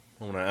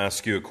I want to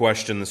ask you a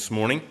question this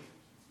morning.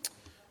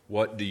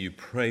 What do you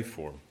pray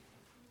for?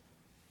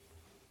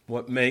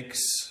 What makes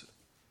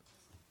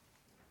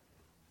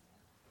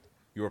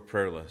your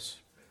prayer list?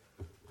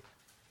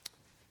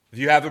 If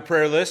you have a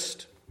prayer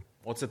list,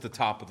 what's at the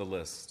top of the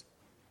list?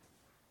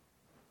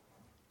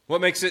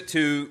 What makes it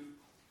to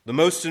the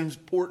most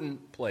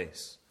important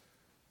place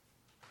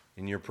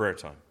in your prayer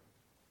time?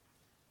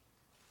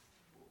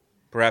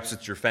 Perhaps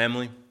it's your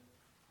family,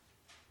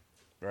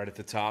 right at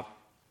the top.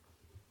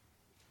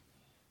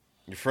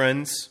 Your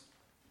friends,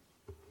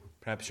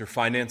 perhaps your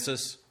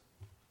finances.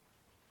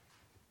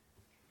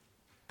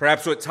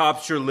 Perhaps what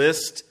tops your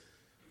list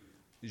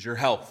is your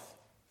health,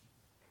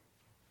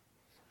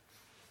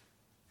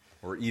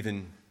 or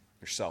even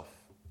yourself.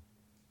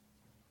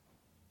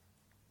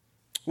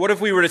 What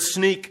if we were to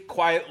sneak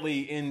quietly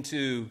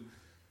into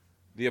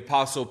the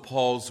Apostle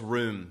Paul's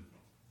room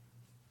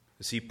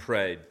as he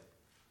prayed?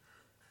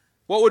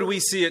 What would we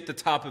see at the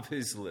top of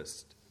his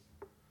list?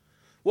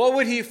 What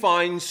would he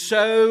find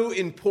so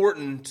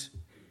important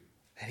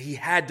that he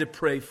had to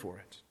pray for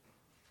it?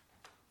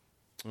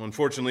 Well,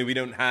 unfortunately, we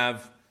don't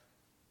have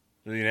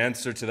really an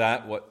answer to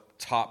that, what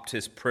topped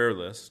his prayer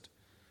list.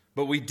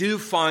 But we do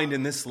find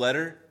in this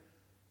letter,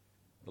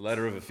 the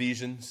letter of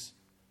Ephesians,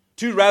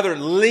 two rather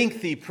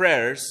lengthy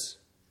prayers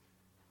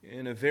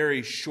in a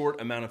very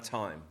short amount of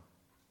time.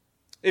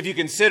 If you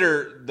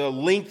consider the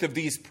length of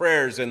these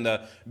prayers and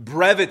the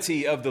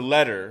brevity of the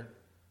letter,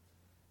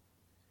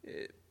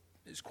 it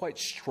is quite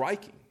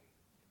striking.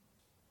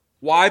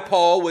 Why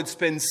Paul would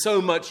spend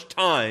so much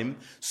time,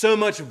 so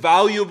much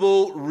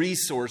valuable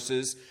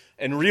resources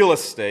and real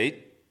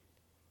estate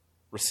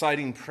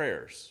reciting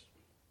prayers.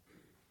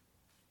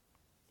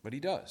 But he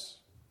does.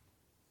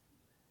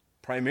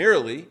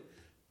 Primarily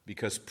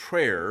because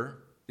prayer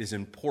is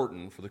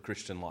important for the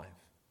Christian life.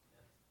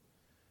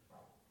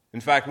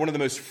 In fact, one of the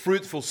most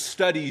fruitful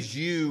studies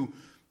you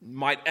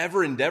might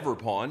ever endeavor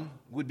upon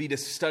would be to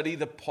study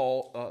the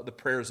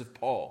prayers of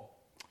Paul.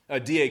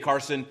 D.A.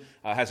 Carson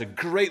has a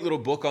great little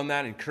book on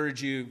that. I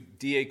encourage you,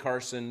 D.A.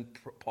 Carson,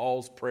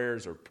 Paul's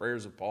Prayers or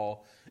Prayers of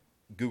Paul.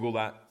 Google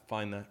that,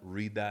 find that,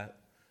 read that.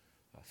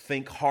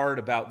 Think hard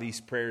about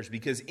these prayers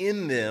because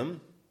in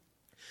them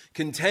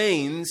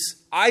contains,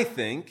 I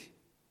think,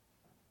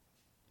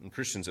 and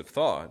Christians have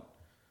thought,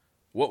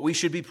 what we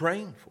should be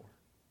praying for.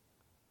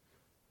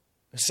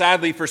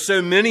 Sadly, for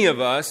so many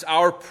of us,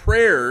 our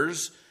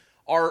prayers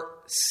are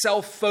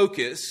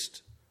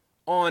self-focused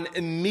on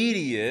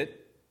immediate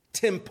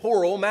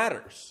temporal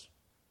matters.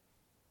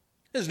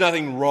 There's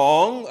nothing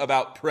wrong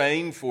about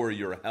praying for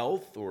your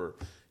health or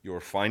your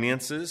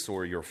finances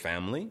or your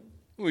family.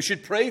 We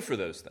should pray for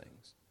those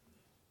things.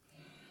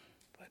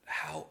 But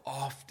how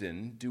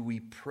often do we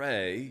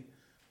pray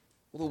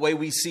the way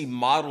we see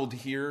modeled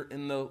here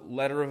in the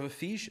letter of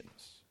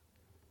Ephesians?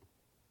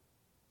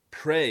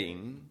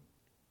 Praying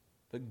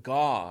that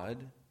God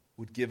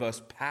would give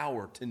us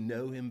power to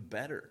know Him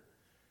better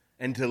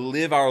and to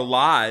live our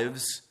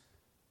lives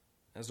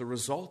as a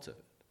result of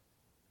it.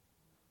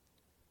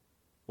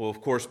 Well, of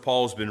course,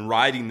 Paul's been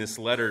writing this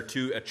letter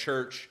to a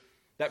church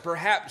that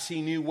perhaps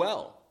he knew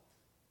well.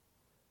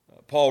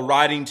 Paul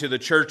writing to the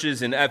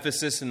churches in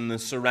Ephesus and the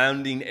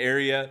surrounding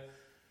area,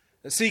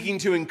 seeking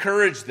to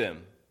encourage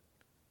them.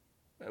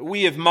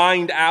 We have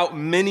mined out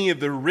many of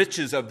the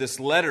riches of this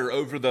letter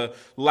over the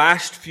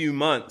last few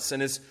months.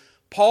 And as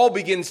Paul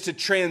begins to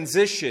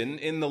transition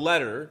in the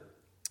letter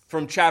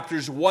from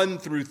chapters 1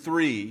 through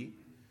 3,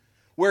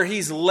 where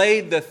he's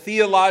laid the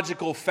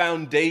theological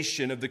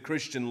foundation of the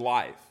Christian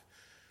life,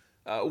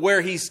 where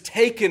he's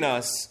taken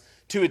us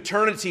to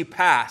eternity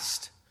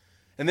past,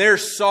 and there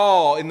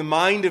saw in the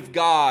mind of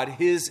God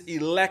His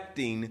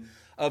electing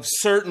of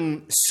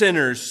certain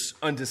sinners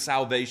unto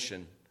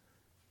salvation,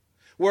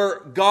 where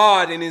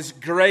God in His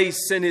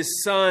grace sent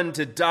His Son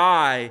to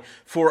die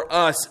for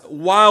us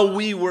while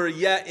we were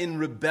yet in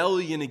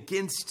rebellion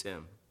against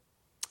Him.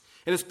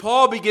 And as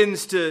Paul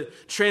begins to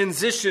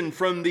transition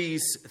from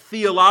these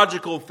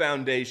theological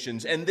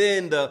foundations and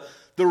then the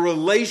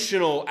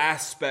relational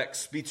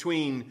aspects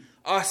between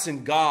us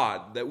and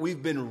God, that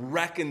we've been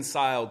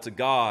reconciled to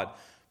God,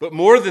 but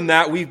more than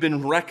that, we've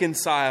been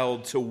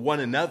reconciled to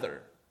one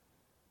another.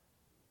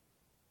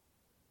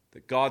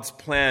 That God's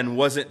plan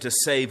wasn't to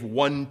save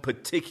one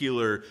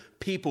particular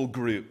people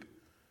group,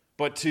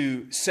 but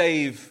to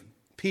save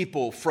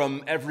people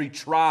from every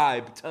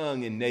tribe,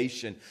 tongue, and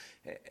nation.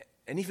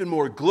 And even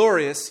more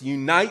glorious,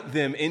 unite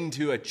them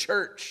into a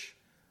church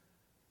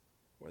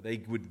where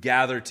they would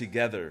gather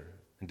together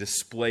and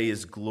display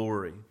His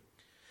glory.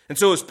 And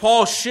so as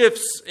Paul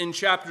shifts in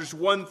chapters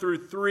 1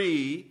 through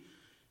 3,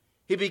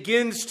 he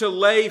begins to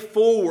lay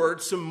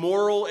forward some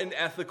moral and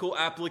ethical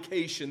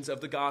applications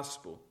of the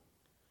gospel.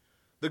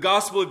 The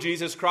gospel of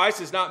Jesus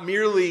Christ is not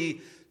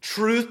merely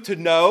truth to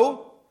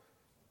know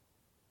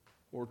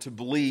or to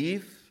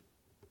believe,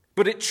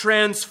 but it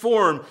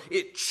transforms,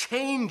 it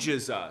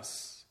changes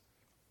us.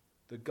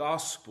 The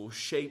gospel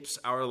shapes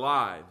our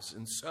lives,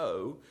 and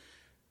so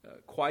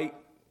quite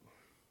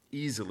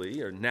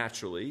easily or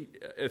naturally.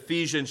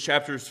 Ephesians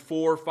chapters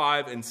 4,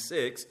 5, and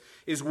 6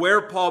 is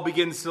where Paul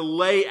begins to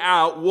lay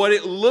out what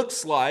it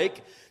looks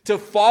like to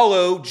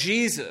follow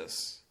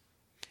Jesus,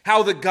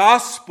 how the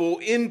gospel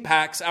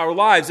impacts our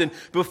lives. And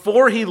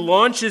before he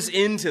launches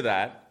into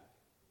that,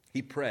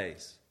 he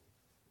prays.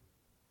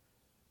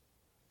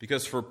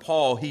 Because for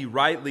Paul, he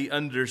rightly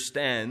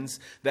understands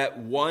that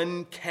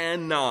one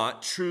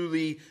cannot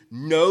truly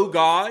know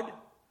God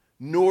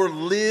nor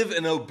live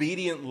an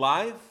obedient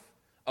life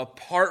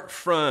apart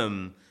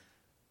from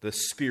the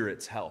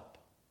Spirit's help.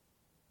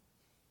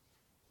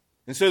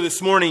 And so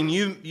this morning,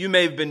 you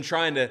may have been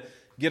trying to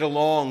get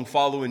along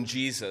following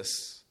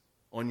Jesus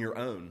on your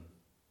own,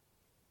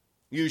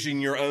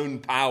 using your own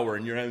power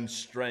and your own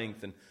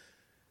strength. And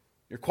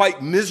you're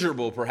quite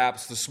miserable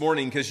perhaps this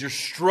morning because you're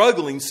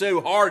struggling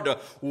so hard to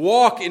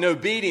walk in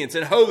obedience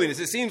and holiness.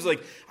 It seems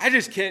like I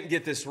just can't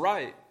get this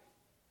right.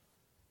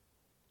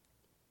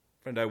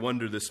 Friend, I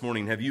wonder this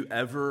morning, have you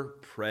ever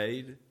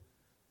prayed,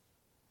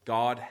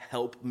 God,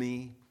 help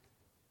me?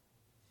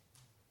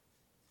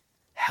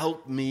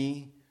 Help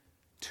me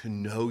to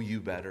know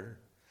you better.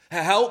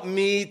 Help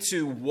me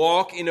to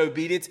walk in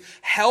obedience.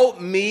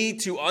 Help me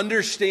to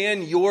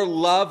understand your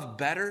love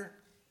better.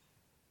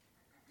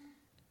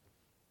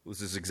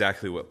 This is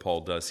exactly what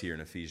Paul does here in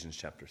Ephesians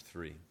chapter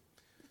 3. I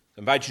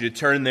invite you to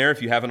turn there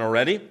if you haven't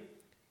already.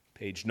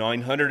 Page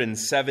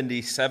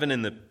 977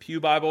 in the Pew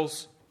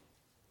Bibles.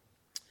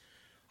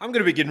 I'm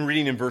going to begin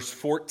reading in verse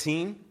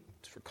 14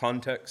 for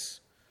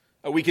context.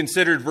 We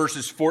considered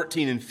verses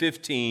 14 and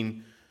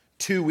 15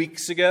 2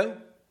 weeks ago.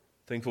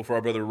 Thankful for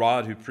our brother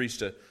Rod who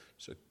preached a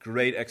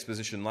great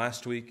exposition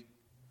last week.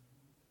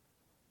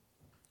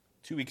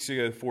 2 weeks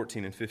ago,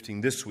 14 and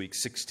 15. This week,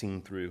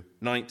 16 through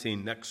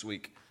 19. Next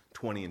week,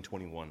 20 and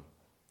 21.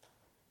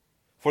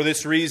 For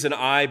this reason,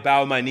 I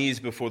bow my knees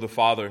before the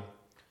Father,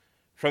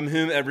 from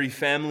whom every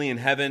family in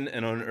heaven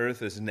and on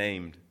earth is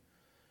named,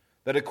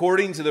 that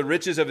according to the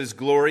riches of his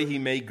glory, he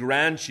may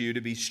grant you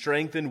to be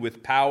strengthened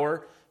with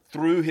power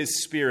through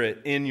his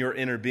Spirit in your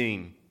inner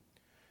being,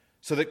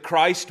 so that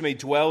Christ may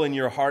dwell in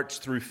your hearts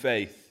through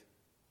faith,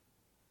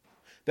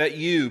 that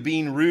you,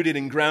 being rooted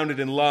and grounded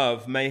in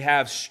love, may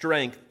have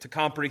strength to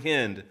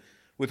comprehend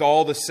with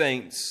all the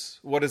saints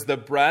what is the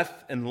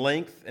breadth and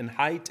length and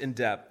height and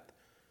depth,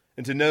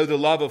 and to know the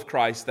love of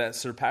Christ that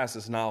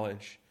surpasses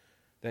knowledge,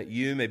 that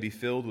you may be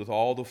filled with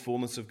all the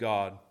fullness of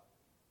God.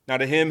 Now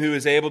to him who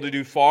is able to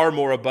do far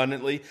more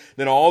abundantly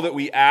than all that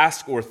we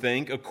ask or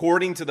think,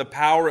 according to the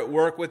power at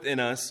work within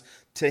us,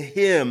 to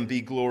him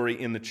be glory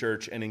in the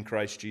church and in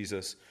Christ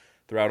Jesus,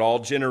 throughout all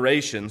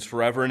generations,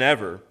 forever and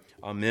ever.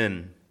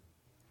 Amen.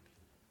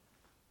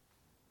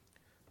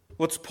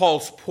 What's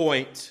Paul's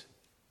point?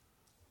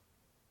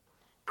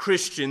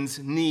 Christians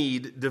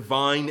need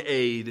divine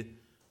aid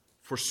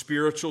for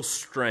spiritual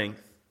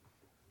strength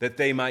that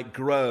they might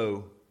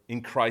grow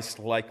in Christ's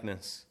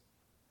likeness.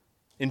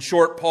 In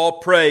short, Paul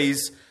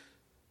prays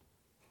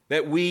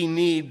that we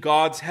need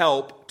God's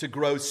help to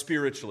grow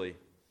spiritually.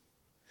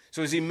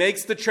 So as he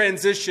makes the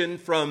transition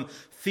from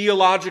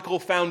theological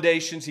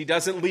foundations, he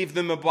doesn't leave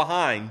them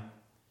behind.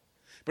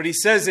 But he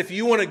says if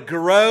you want to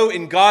grow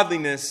in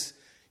godliness,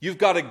 you've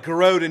got to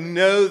grow to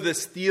know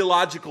this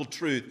theological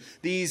truth,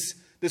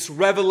 this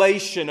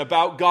revelation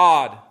about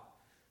God.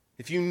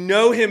 If you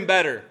know him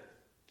better,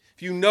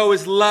 if you know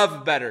his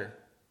love better,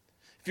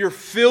 if you're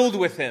filled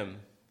with him,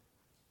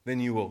 then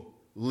you will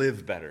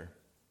live better.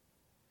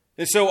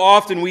 And so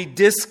often we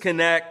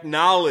disconnect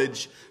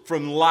knowledge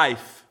from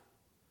life.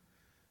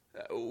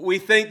 We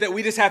think that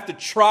we just have to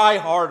try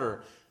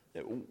harder,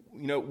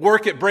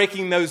 work at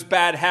breaking those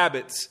bad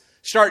habits,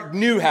 start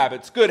new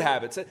habits, good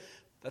habits.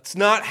 That's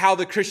not how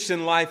the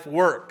Christian life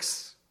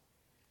works.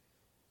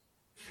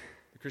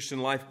 The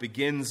Christian life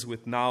begins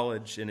with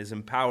knowledge and is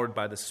empowered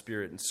by the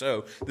Spirit. And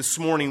so this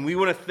morning we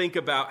want to think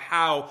about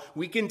how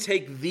we can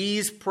take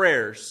these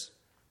prayers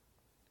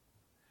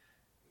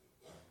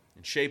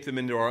and shape them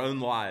into our own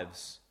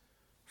lives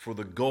for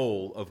the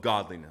goal of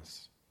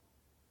godliness.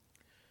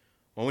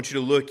 I want you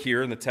to look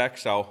here in the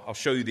text. I'll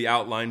show you the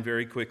outline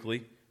very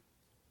quickly.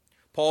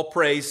 Paul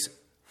prays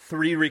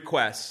 3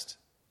 requests.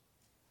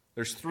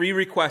 There's 3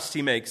 requests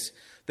he makes.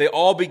 They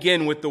all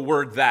begin with the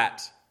word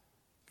that.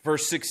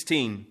 Verse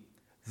 16,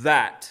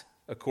 that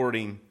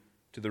according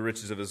to the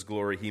riches of his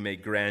glory, he may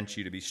grant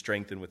you to be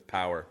strengthened with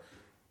power.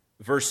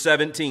 Verse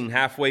 17,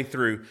 halfway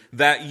through,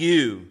 that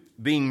you,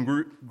 being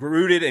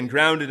rooted and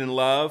grounded in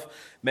love,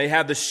 may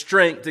have the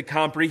strength to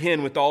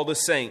comprehend with all the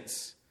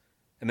saints.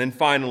 And then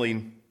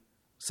finally,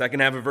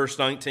 second half of verse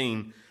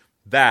 19,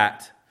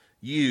 that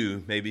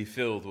you may be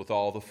filled with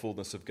all the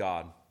fullness of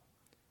God.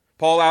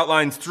 Paul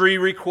outlines 3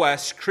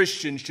 requests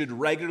Christians should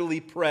regularly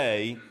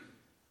pray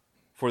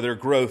for their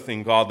growth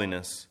in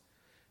godliness.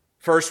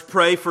 First,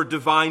 pray for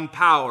divine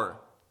power.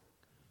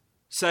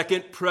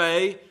 Second,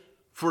 pray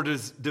for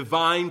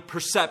divine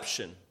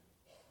perception,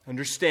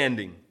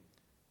 understanding.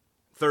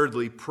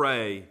 Thirdly,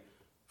 pray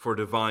for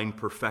divine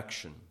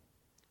perfection.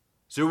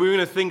 So we're going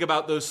to think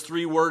about those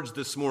 3 words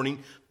this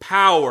morning: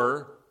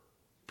 power,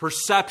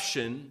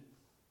 perception,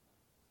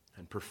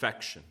 and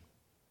perfection.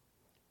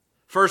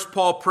 First,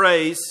 Paul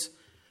prays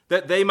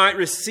that they might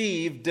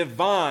receive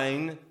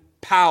divine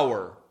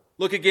power.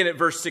 Look again at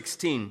verse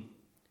 16.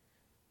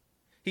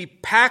 He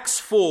packs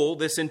full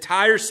this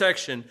entire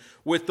section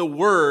with the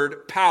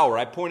word power.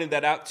 I pointed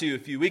that out to you a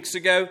few weeks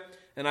ago,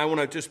 and I want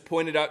to just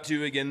point it out to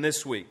you again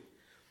this week.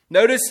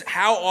 Notice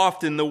how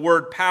often the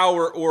word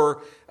power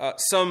or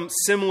some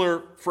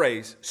similar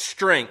phrase,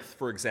 strength,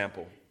 for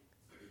example,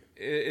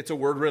 it's a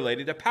word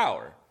related to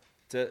power.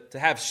 To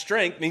have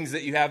strength means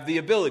that you have the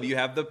ability, you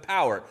have the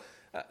power.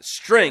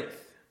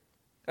 Strength.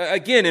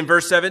 Again, in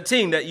verse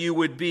 17, that you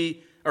would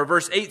be, or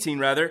verse 18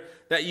 rather,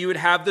 that you would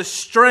have the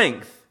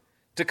strength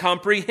to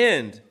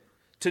comprehend,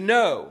 to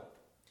know.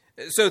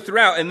 So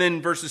throughout, and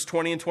then verses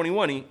 20 and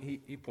 21,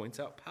 he points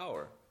out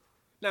power.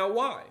 Now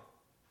why?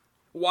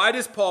 Why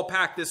does Paul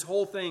pack this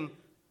whole thing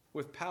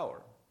with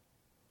power?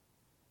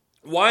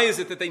 Why is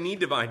it that they need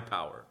divine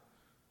power?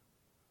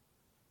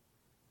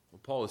 Well,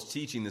 Paul is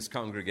teaching this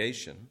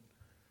congregation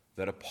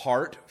that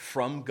apart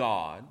from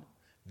God,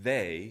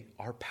 they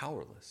are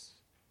powerless.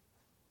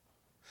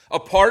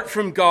 Apart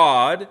from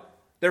God,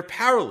 they're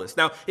powerless.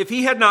 Now, if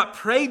he had not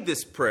prayed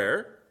this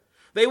prayer,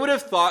 they would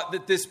have thought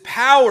that this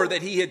power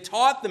that he had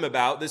taught them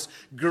about, this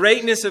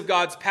greatness of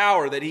God's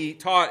power that he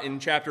taught in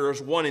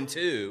chapters 1 and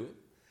 2,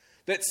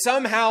 that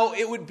somehow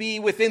it would be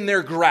within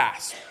their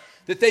grasp,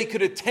 that they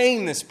could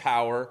attain this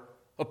power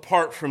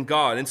apart from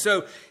God. And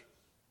so,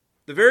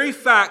 the very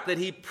fact that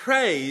he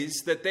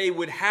prays that they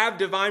would have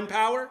divine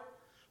power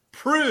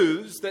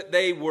proves that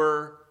they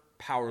were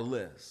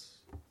powerless.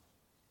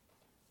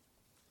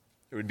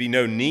 There would be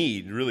no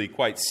need, really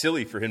quite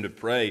silly for him to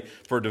pray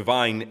for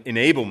divine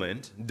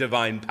enablement,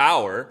 divine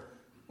power,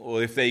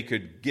 if they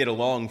could get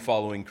along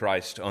following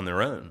Christ on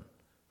their own.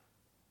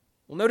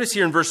 Well, notice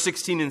here in verse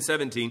 16 and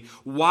 17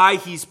 why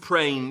he's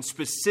praying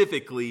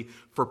specifically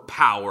for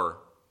power.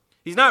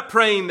 He's not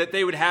praying that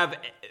they would have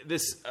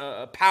this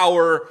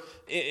power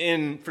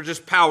for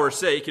just power's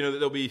sake, that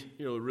they'll be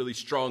really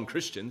strong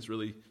Christians,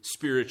 really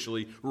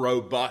spiritually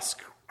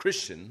robust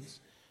Christians.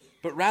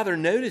 But rather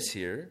notice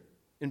here,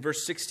 in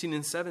verse 16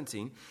 and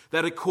 17,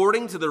 that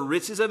according to the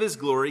riches of his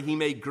glory, he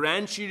may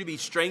grant you to be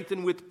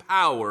strengthened with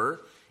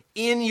power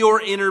in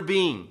your inner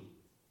being.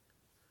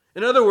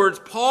 In other words,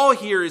 Paul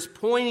here is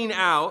pointing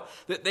out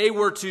that they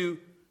were to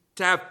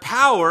have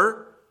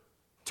power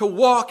to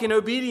walk in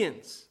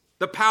obedience,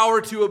 the power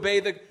to obey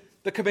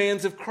the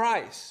commands of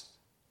Christ.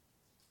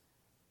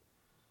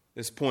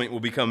 This point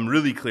will become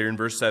really clear in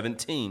verse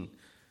 17,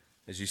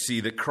 as you see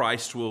that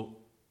Christ will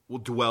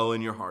dwell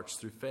in your hearts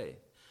through faith.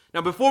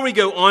 Now, before we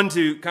go on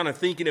to kind of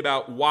thinking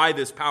about why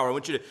this power, I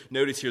want you to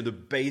notice here the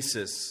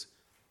basis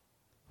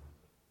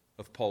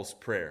of Paul's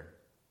prayer.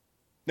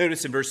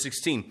 Notice in verse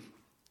 16,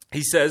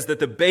 he says that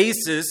the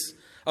basis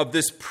of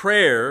this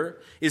prayer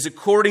is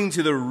according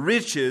to the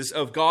riches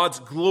of God's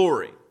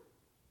glory.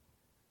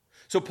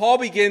 So Paul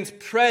begins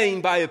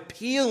praying by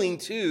appealing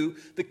to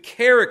the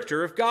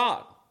character of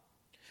God.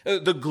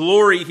 The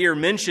glory here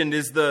mentioned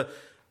is the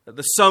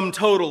sum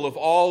total of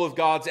all of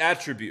God's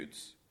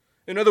attributes.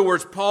 In other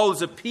words, Paul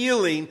is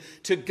appealing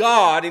to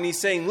God and he's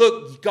saying,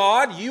 look,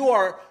 God,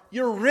 you're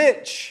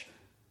rich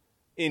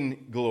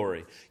in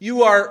glory.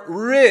 You are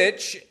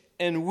rich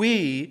and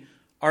we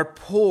are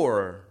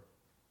poor.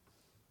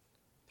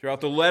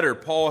 Throughout the letter,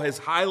 Paul has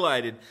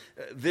highlighted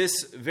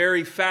this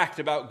very fact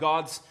about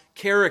God's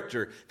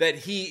character, that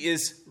he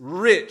is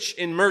rich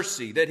in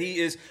mercy, that he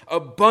is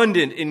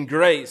abundant in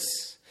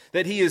grace,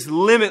 that he is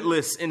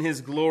limitless in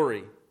his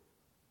glory.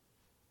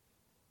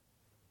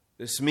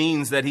 This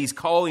means that he's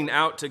calling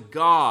out to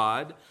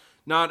God,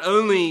 not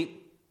only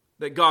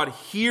that God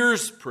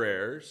hears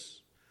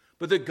prayers,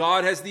 but that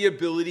God has the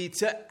ability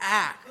to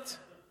act.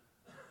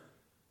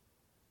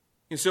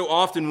 And so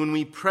often when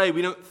we pray,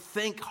 we don't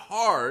think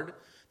hard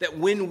that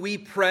when we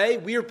pray,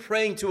 we are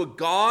praying to a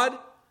God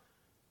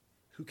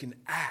who can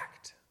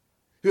act,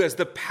 who has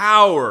the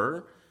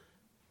power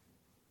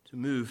to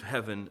move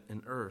heaven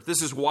and earth.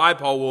 This is why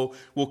Paul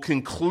will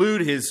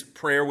conclude his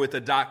prayer with a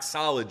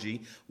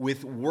doxology,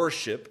 with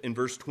worship in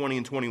verse 20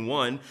 and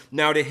 21.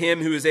 Now to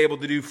him who is able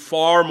to do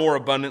far more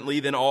abundantly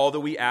than all that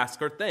we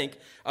ask or think,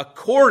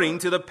 according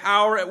to the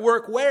power at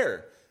work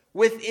where?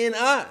 Within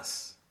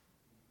us.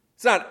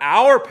 It's not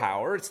our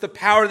power, it's the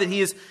power that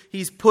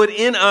he's put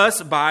in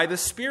us by the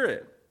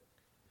Spirit.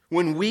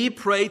 When we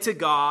pray to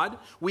God,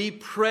 we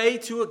pray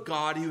to a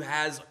God who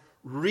has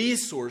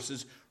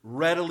resources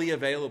readily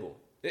available.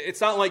 It's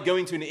not like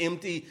going to an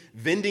empty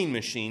vending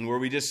machine where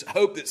we just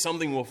hope that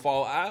something will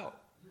fall out.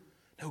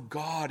 No,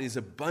 God is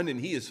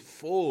abundant. He is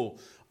full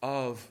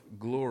of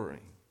glory.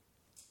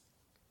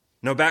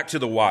 Now back to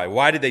the why.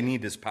 Why did they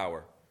need this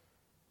power?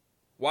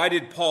 Why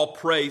did Paul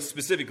pray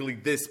specifically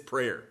this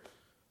prayer?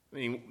 I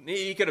mean,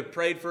 he could have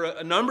prayed for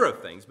a number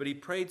of things, but he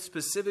prayed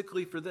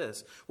specifically for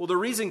this. Well, the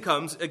reason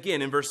comes,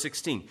 again, in verse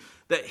 16,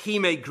 that he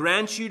may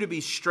grant you to be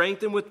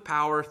strengthened with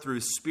power through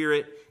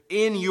Spirit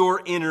in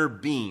your inner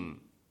being.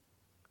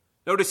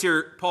 Notice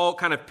here, Paul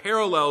kind of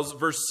parallels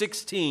verse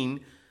 16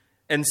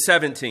 and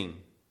 17.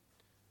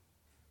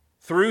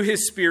 through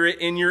His Spirit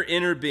in your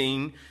inner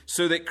being,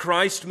 so that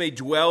Christ may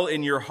dwell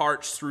in your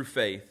hearts through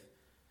faith.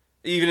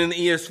 Even in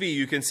the ESV,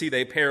 you can see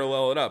they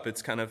parallel it up.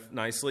 It's kind of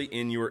nicely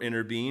in your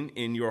inner being,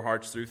 in your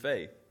hearts through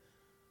faith.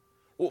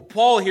 What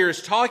Paul here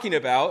is talking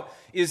about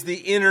is the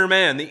inner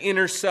man, the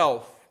inner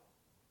self.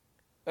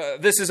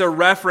 This is a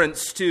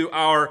reference to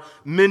our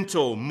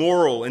mental,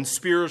 moral, and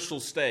spiritual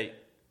state,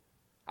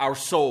 our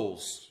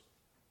souls.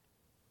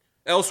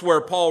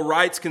 Elsewhere, Paul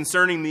writes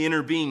concerning the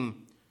inner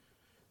being,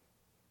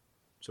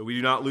 so we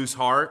do not lose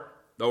heart.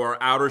 Though our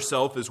outer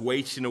self is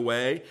wasting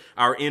away,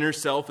 our inner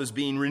self is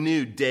being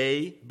renewed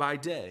day by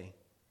day.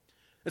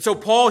 And so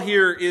Paul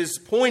here is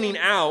pointing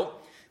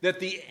out that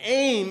the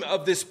aim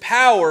of this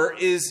power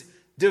is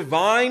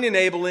divine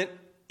enablement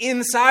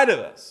inside of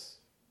us,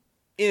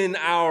 in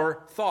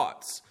our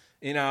thoughts,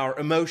 in our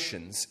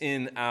emotions,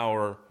 in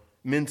our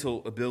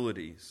mental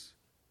abilities.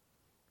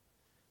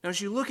 Now,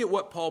 as you look at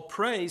what Paul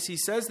prays, he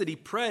says that he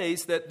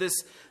prays that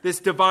this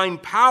divine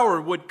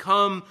power would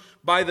come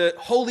by the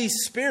Holy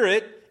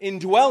Spirit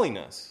indwelling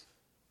us.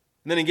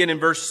 And then again in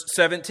verse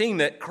 17,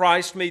 that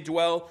Christ may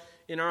dwell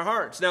in our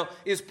hearts. Now,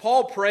 is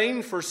Paul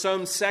praying for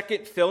some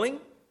second filling?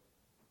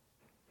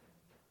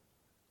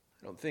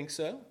 I don't think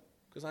so,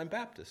 because I'm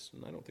Baptist,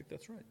 and I don't think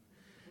that's right.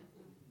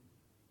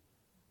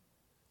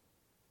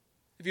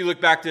 If you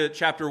look back to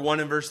chapter 1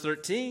 and verse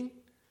 13,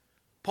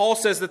 Paul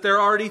says that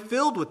they're already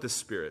filled with the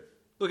Spirit.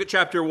 Look at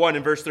chapter 1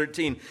 and verse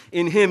 13.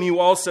 In Him you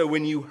also,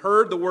 when you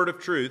heard the word of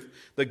truth,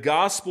 the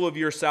gospel of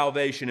your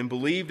salvation, and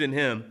believed in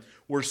Him,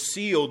 were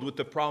sealed with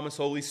the promised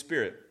Holy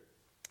Spirit.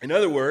 In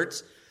other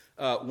words,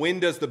 when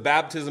does the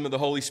baptism of the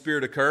Holy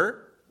Spirit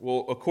occur?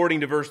 Well,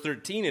 according to verse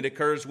 13, it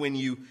occurs when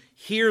you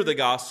hear the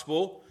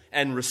gospel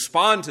and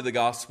respond to the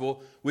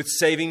gospel with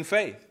saving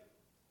faith.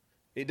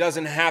 It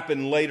doesn't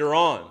happen later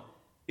on.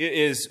 It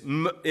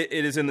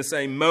is in the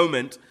same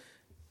moment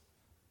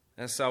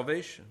as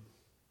salvation.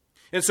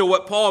 And so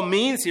what Paul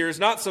means here is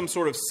not some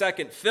sort of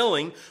second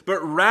filling, but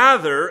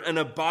rather an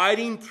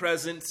abiding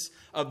presence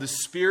of the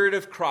Spirit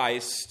of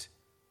Christ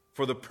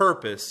for the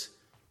purpose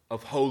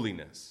of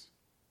holiness.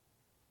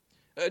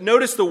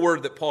 Notice the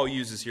word that Paul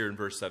uses here in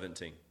verse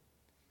 17.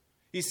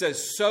 He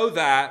says, so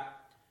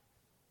that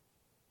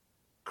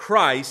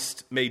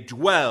Christ may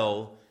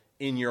dwell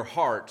in your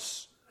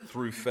hearts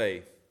through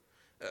faith.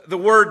 The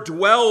word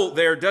dwell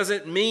there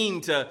doesn't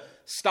mean to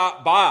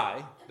stop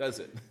by, does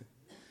it?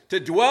 To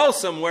dwell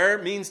somewhere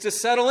means to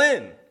settle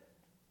in.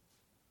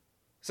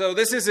 So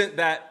this isn't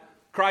that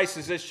Christ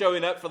is just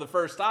showing up for the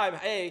first time.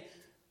 Hey,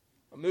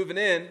 I'm moving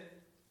in.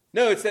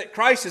 No, it's that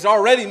Christ has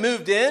already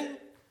moved in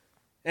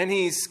and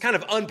He's kind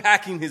of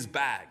unpacking His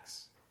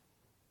bags.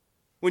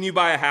 When you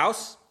buy a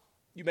house,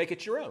 you make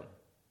it your own.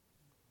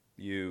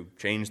 You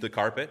change the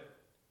carpet,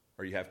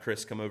 or you have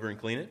Chris come over and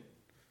clean it.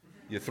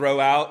 You throw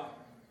out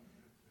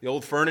the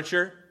old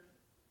furniture.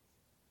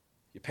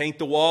 You paint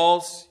the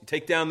walls. You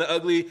take down the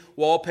ugly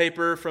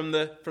wallpaper from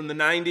the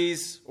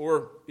 90s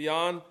or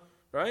beyond,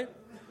 right?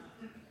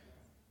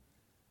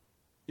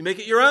 You make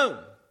it your own.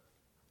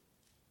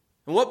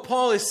 And what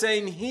Paul is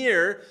saying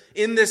here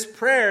in this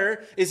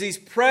prayer is he's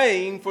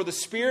praying for the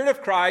Spirit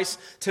of Christ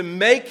to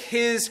make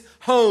His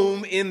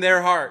home in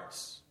their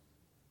hearts,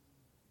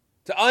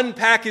 to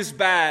unpack His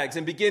bags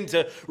and begin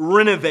to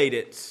renovate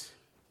it,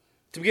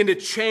 to begin to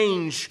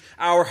change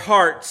our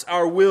hearts,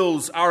 our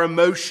wills, our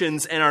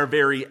emotions, and our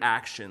very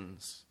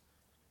actions,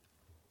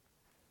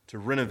 to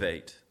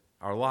renovate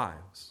our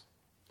lives.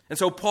 And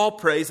so Paul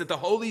prays that the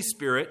Holy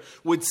Spirit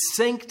would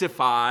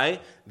sanctify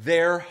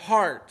their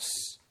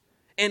hearts.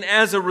 And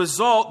as a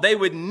result, they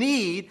would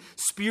need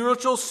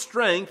spiritual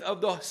strength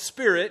of the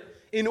Spirit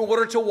in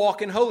order to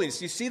walk in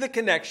holiness. You see the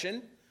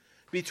connection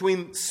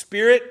between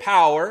Spirit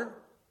power,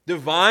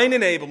 divine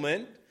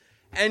enablement,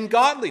 and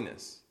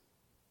godliness.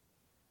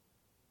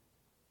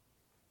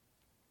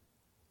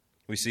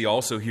 We see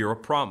also here a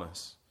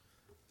promise.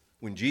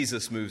 When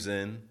Jesus moves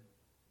in,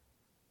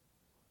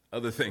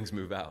 other things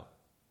move out.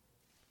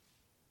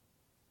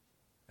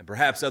 And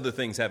perhaps other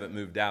things haven't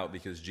moved out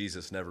because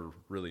Jesus never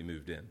really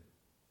moved in.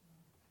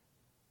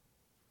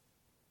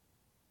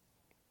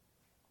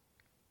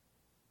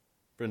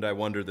 Friend, I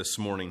wonder this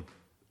morning,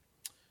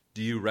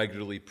 do you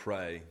regularly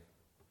pray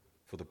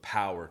for the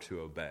power to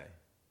obey?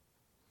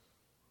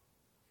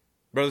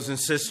 Brothers and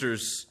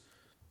sisters,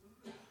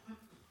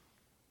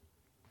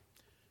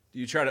 do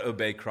you try to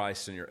obey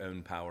Christ in your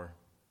own power?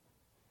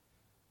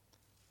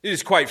 It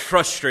is quite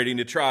frustrating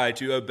to try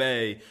to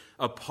obey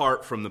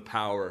apart from the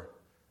power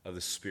of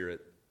the Spirit.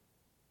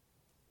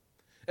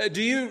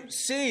 Do you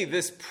see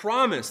this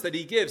promise that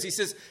He gives? He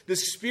says, the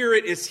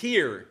Spirit is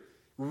here,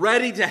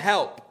 ready to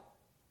help,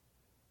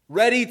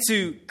 ready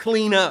to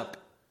clean up.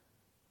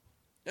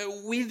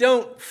 We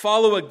don't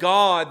follow a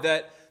God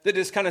that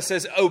just kind of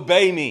says,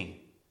 obey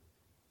me.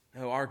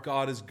 No, our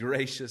God is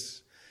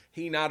gracious.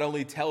 He not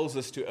only tells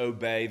us to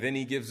obey, then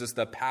He gives us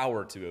the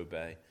power to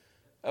obey.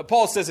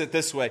 Paul says it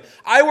this way,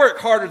 I work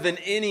harder than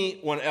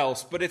anyone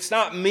else, but it's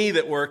not me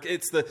that work,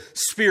 it's the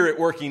Spirit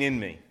working in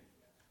me.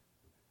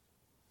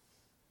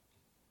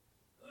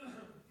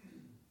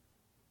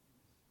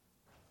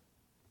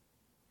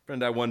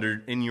 Friend, I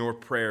wonder, in your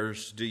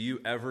prayers, do you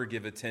ever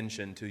give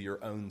attention to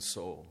your own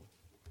soul,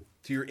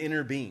 to your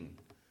inner being?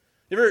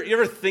 You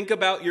ever think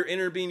about your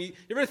inner being? You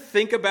ever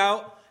think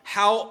about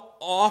how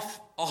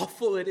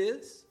awful it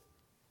is?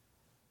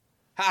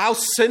 How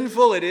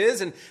sinful it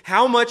is and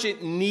how much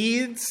it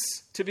needs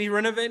to be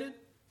renovated?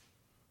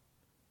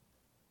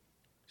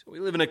 So we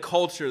live in a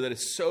culture that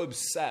is so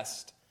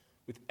obsessed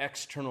with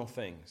external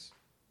things.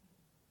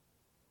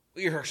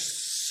 We are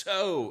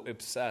so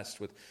obsessed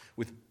with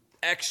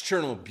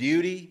external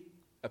beauty,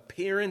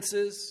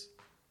 appearances.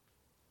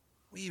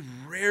 We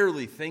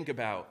rarely think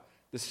about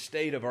the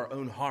state of our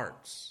own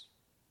hearts.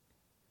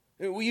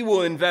 We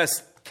will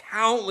invest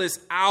countless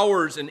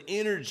hours and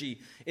energy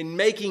in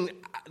making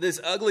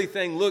this ugly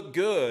thing look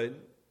good.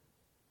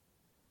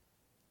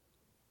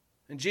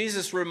 And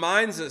Jesus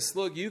reminds us,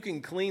 look, you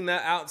can clean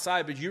that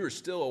outside, but you are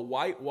still a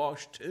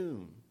whitewashed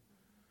tomb.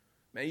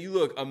 Man, you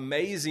look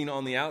amazing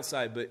on the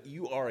outside, but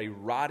you are a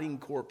rotting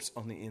corpse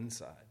on the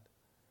inside.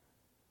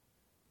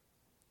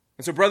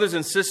 And so, brothers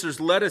and sisters,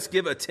 let us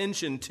give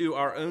attention to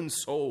our own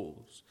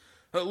souls.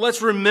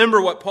 Let's remember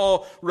what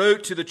Paul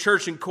wrote to the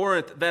church in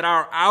Corinth, that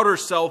our outer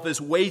self is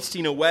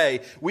wasting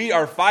away. We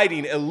are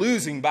fighting a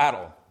losing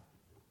battle.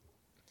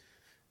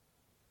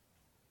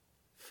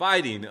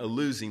 Fighting a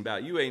losing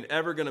battle. You ain't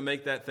ever going to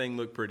make that thing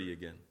look pretty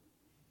again.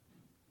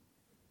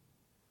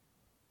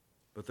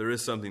 But there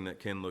is something that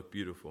can look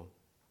beautiful.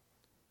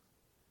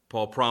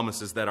 Paul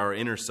promises that our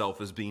inner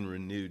self is being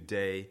renewed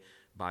day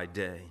by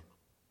day.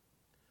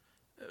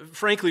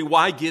 Frankly,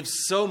 why give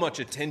so much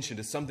attention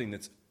to something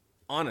that's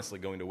honestly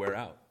going to wear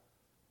out?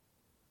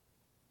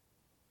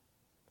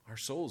 Our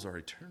souls are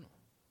eternal.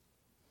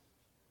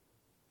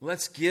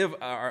 Let's give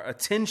our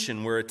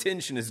attention where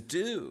attention is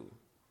due.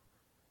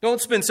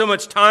 Don't spend so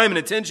much time and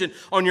attention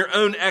on your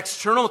own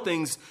external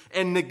things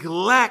and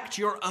neglect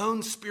your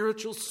own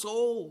spiritual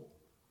soul.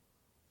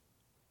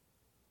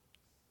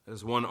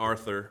 As one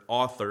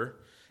author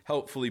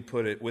helpfully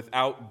put it,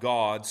 without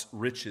God's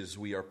riches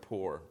we are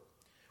poor.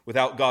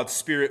 Without God's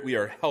Spirit we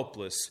are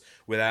helpless.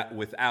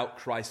 Without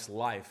Christ's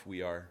life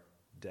we are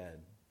dead.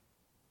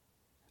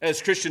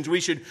 As Christians,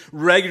 we should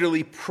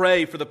regularly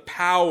pray for the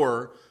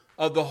power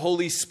of the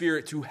Holy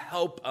Spirit to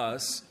help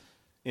us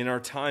in our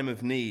time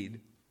of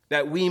need,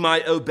 that we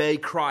might obey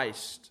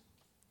Christ.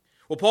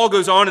 Well, Paul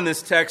goes on in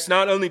this text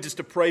not only just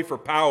to pray for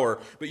power,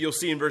 but you'll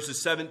see in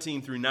verses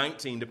 17 through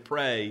 19 to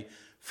pray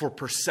for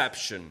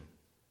perception.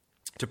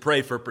 To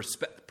pray for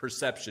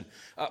perception.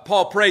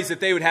 Paul prays that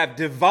they would have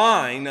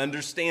divine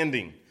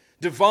understanding,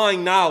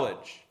 divine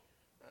knowledge,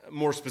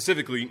 more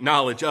specifically,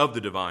 knowledge of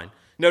the divine.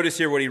 Notice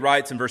here what he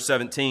writes in verse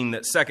 17,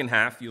 that second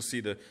half, you'll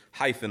see the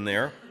hyphen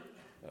there,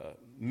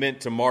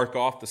 meant to mark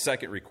off the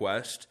second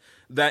request,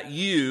 that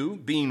you,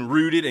 being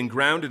rooted and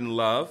grounded in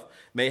love,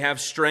 may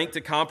have strength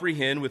to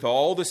comprehend with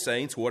all the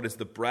saints what is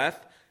the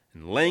breadth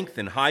and length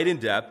and height and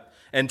depth,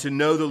 and to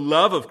know the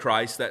love of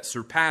Christ that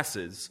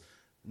surpasses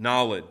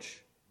knowledge.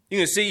 You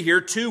can see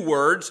here two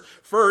words.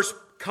 First,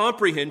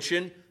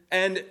 comprehension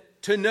and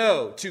to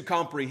know. To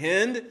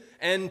comprehend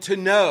and to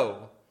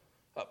know.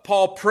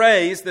 Paul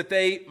prays that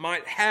they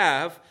might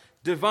have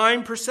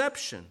divine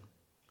perception,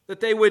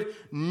 that they would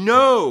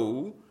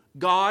know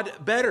God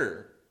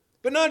better.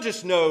 But not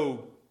just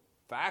know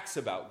facts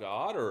about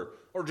God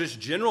or just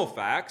general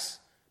facts,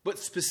 but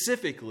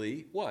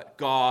specifically what?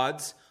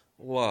 God's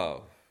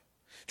love.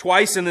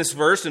 Twice in this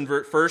verse,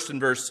 first in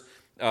verse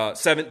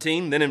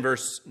 17, then in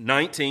verse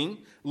 19,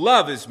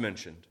 love is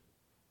mentioned.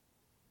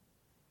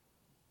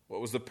 What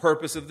was the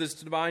purpose of this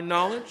divine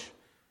knowledge?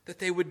 That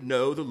they would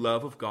know the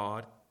love of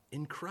God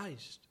in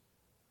Christ.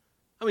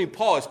 I mean,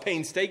 Paul has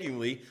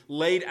painstakingly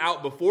laid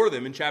out before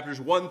them in chapters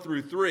 1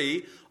 through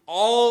 3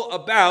 all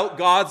about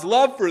God's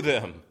love for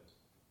them.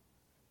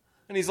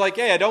 And he's like,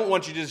 hey, I don't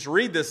want you to just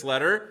read this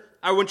letter.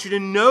 I want you to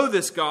know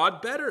this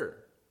God better.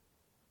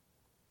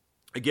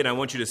 Again, I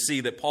want you to see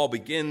that Paul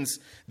begins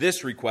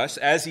this request,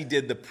 as he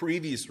did the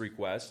previous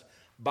request,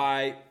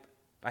 by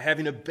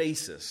having a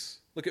basis.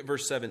 Look at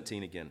verse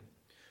 17 again.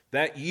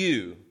 That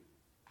you,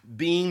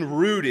 being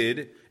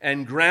rooted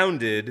and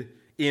grounded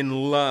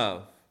in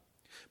love.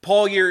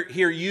 Paul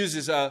here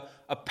uses a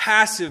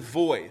passive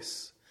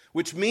voice,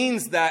 which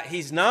means that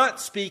he's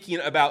not speaking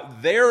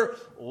about their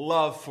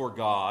love for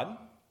God,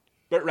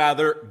 but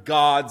rather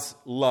God's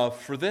love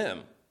for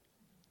them.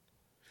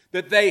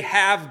 That they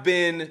have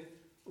been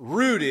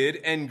rooted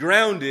and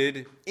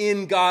grounded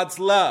in God's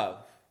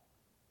love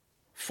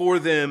for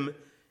them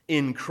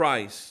in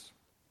Christ.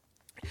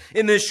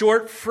 In this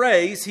short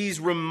phrase, he's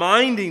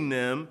reminding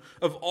them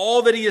of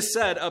all that he has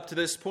said up to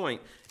this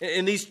point.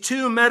 In these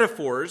two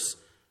metaphors,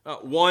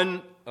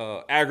 one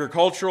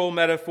agricultural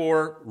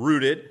metaphor,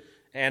 rooted,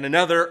 and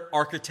another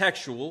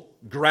architectural,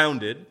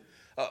 grounded,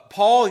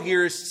 Paul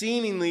here is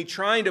seemingly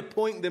trying to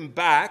point them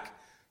back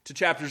to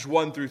chapters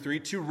 1 through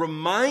 3 to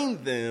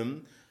remind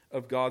them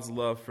of God's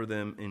love for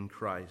them in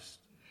Christ.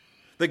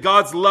 That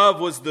God's love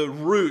was the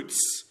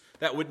roots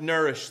that would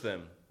nourish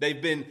them. They've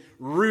been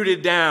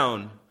rooted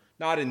down,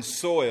 not in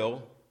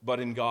soil, but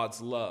in God's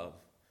love.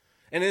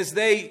 And as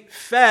they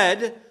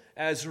fed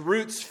as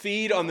roots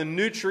feed on the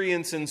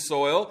nutrients in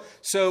soil.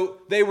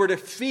 So they were to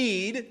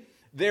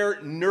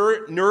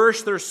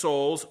nourish their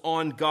souls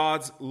on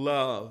God's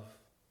love.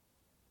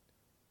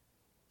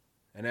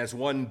 And as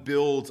one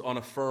builds on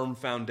a firm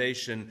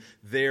foundation,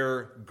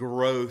 their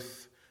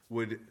growth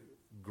would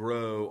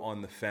grow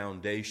on the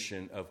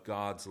foundation of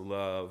God's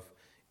love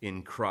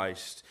in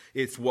Christ.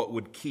 It's what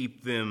would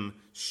keep them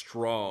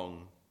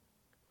strong,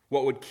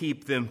 what would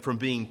keep them from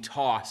being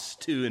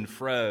tossed to and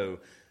fro,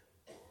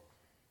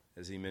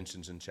 as he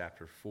mentions in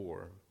chapter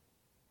 4.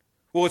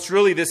 Well, it's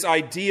really this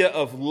idea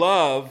of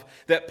love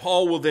that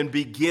Paul will then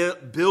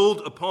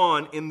build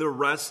upon in the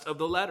rest of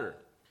the letter.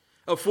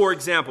 For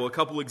example, a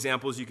couple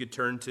examples you could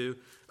turn to.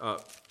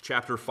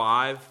 Chapter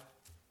 5,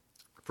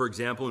 for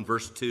example, in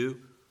verse 2.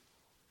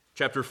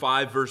 Chapter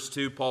 5, verse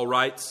 2, Paul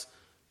writes,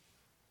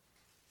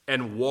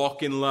 "And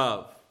walk in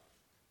love."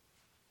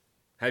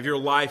 Have your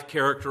life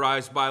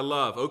characterized by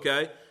love.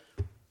 Okay.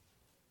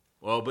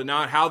 Well, but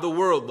not how the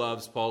world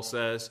loves, Paul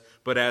says,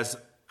 but as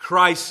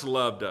Christ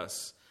loved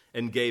us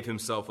and gave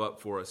himself up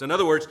for us. In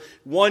other words,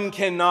 one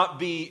cannot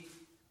be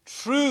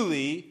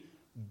truly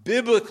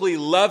biblically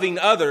loving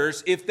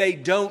others if they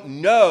don't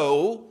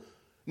know,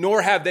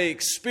 nor have they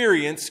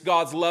experienced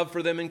God's love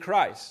for them in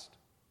Christ.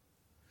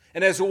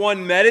 And as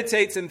one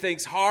meditates and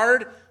thinks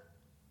hard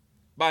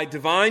by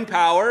divine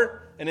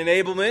power and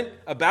enablement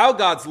about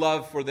God's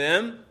love for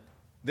them,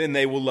 then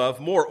they will love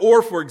more.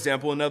 Or, for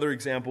example, another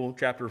example,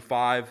 chapter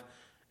 5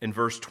 and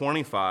verse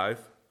 25,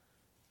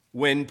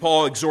 when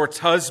Paul exhorts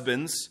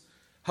husbands,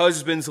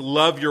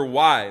 love your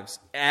wives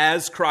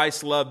as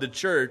Christ loved the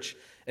church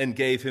and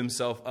gave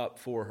himself up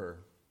for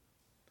her.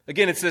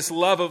 Again, it's this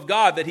love of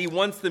God that he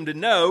wants them to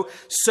know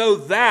so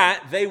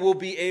that they will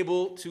be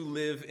able to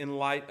live in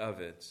light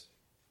of it.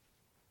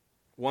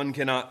 One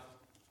cannot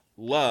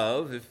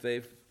love if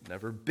they've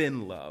never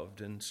been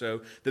loved. And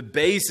so the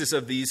basis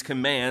of these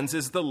commands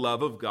is the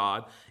love of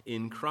God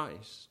in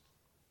Christ.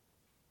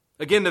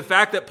 Again, the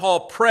fact that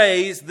Paul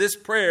prays this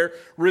prayer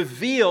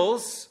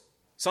reveals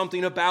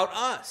something about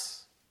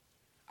us.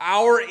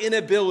 Our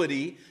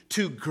inability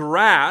to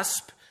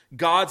grasp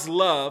God's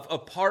love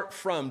apart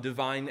from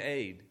divine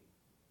aid.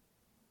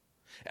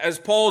 As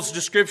Paul's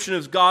description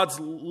of God's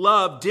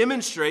love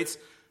demonstrates,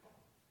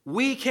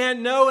 we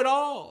can't know it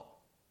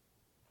all.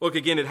 Look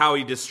again at how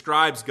he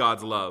describes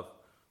God's love.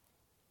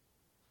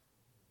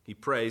 He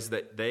prays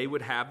that they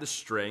would have the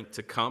strength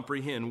to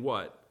comprehend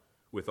what?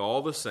 With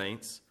all the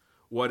saints,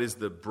 what is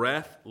the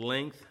breadth,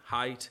 length,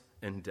 height,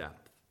 and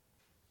depth.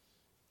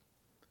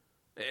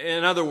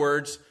 In other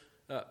words,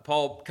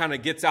 Paul kind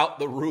of gets out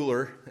the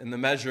ruler and the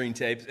measuring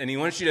tapes, and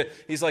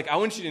he's like, I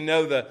want you to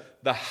know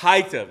the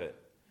height of it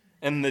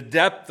and the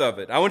depth of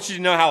it. I want you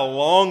to know how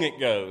long it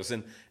goes,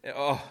 and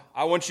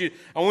I want you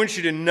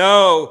to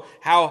know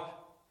how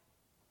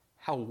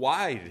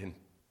wide and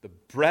the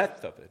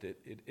breadth of it.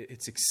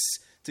 It's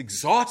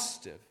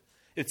exhaustive.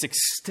 It's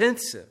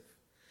extensive.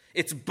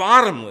 It's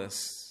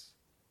bottomless.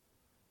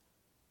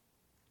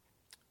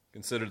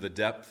 Consider the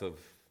depth of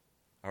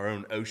our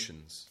own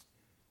oceans.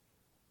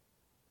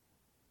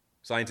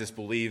 Scientists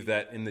believe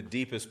that in the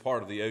deepest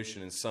part of the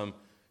ocean is some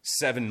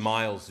 7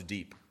 miles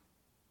deep.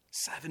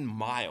 7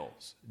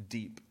 miles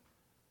deep.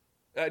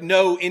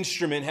 No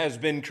instrument has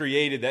been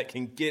created that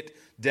can get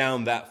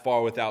down that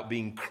far without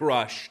being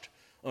crushed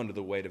under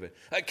the weight of it.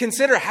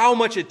 Consider how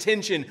much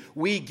attention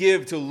we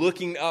give to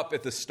looking up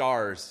at the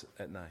stars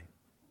at night.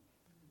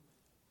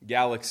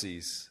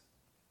 Galaxies,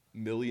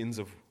 millions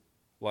of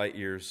light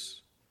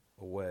years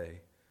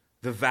away.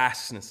 The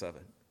vastness of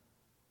it,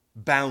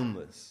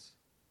 boundless,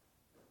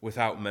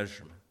 without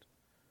measurement.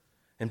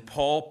 And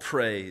Paul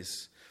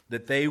prays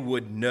that they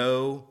would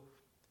know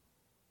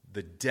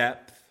the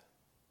depth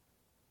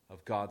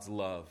of God's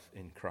love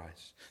in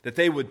Christ. That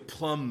they would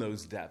plumb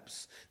those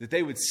depths. That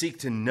they would seek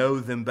to know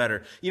them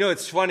better. You know,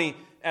 it's funny,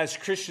 as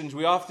Christians,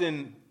 we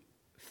often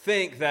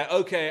think that,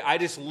 okay, I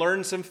just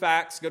learn some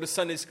facts, go to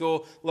Sunday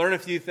school, learn a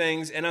few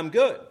things, and I'm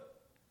good.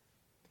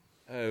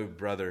 Oh,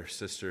 brother,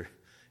 sister,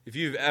 if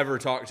you've ever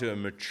talked to a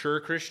mature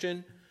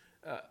Christian,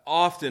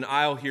 often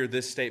I'll hear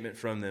this statement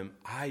from them: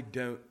 I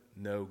don't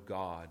know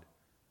God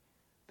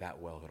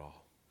that well at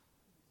all.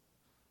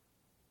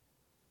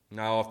 And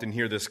I often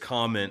hear this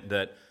comment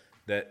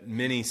that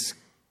many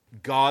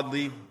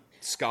godly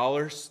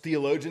scholars,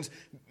 theologians,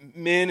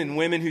 men and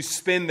women who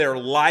spend their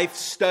life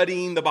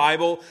studying the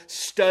Bible,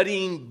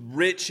 studying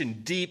rich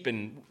and deep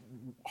and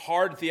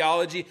hard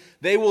theology,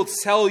 they will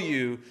tell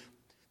you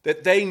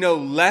that they know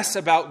less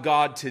about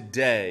God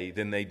today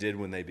than they did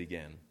when they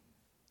began.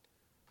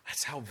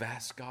 That's how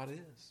vast God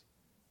is.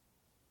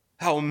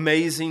 How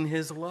amazing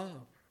His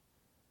love.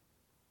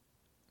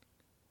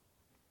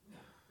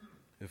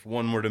 If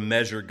one were to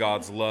measure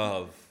God's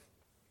love,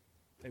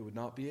 they would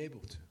not be able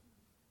to.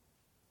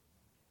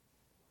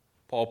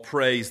 Paul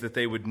prays that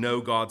they would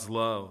know God's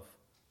love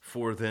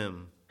for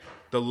them,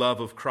 the love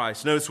of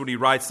Christ. Notice what he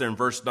writes there in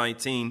verse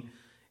 19.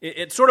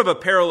 It's sort of a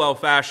parallel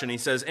fashion. He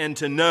says, and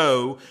to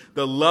know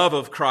the love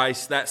of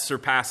Christ that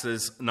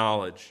surpasses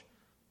knowledge.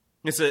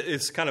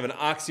 It's kind of an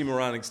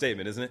oxymoronic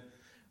statement, isn't it?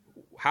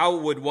 How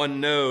would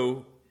one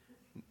know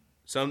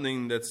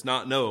something that's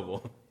not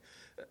knowable?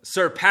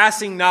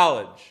 Surpassing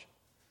knowledge.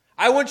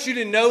 I want you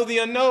to know the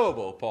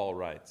unknowable, Paul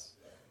writes.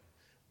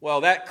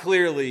 Well, that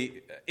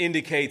clearly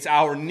indicates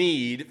our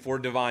need for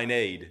divine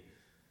aid.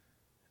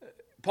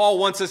 Paul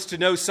wants us to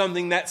know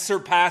something that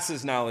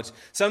surpasses knowledge,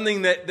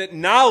 something that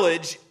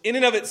knowledge in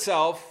and of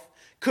itself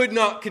could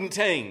not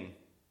contain.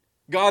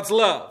 God's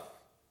love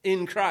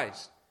in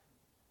Christ.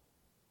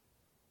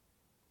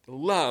 The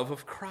love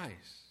of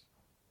Christ.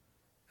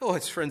 Oh,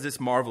 friends, it's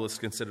marvelous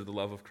to consider the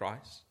love of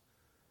Christ.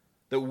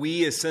 That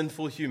we as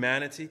sinful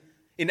humanity,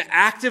 in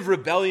active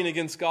rebellion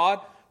against God,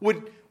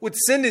 would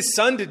send His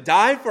Son to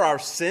die for our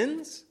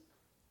sins?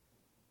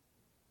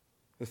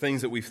 The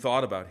things that we've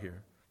thought about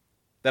here.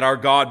 That our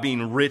God,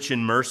 being rich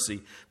in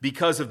mercy,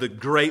 because of the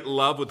great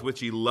love with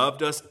which He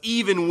loved us,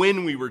 even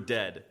when we were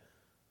dead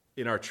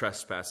in our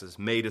trespasses,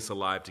 made us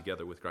alive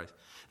together with Christ.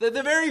 The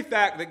very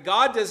fact that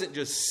God doesn't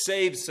just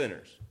save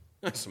sinners,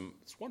 it's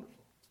wonderful.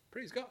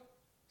 Praise God.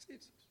 He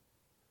saves us.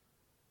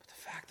 But the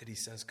fact that He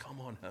says, come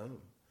on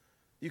home.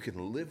 You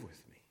can live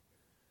with me.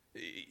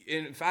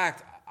 In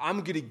fact, I'm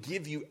going to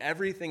give you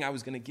everything I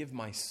was going to give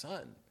my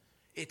son.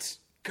 It's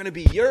going to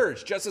be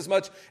yours just as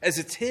much as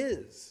it's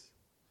His.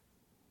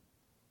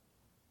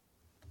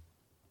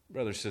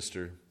 Brother,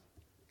 sister,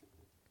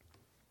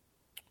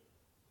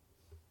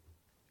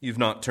 you've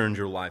not turned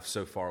your life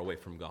so far away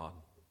from God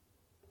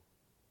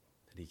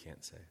that He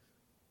can't save.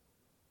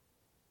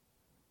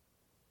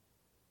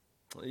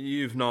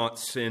 You've not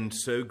sinned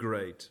so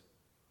great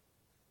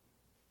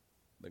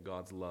that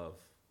God's love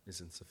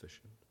is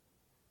insufficient.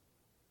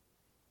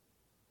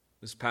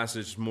 This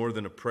passage, more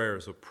than a prayer,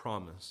 is a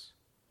promise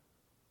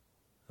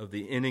of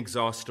the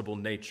inexhaustible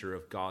nature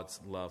of God's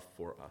love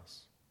for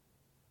us.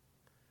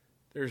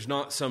 There's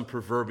not some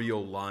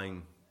proverbial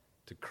line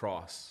to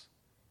cross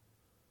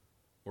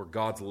where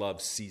God's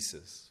love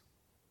ceases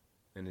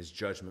and His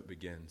judgment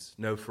begins.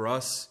 No, for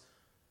us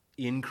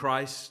in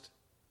Christ,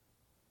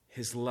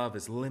 His love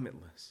is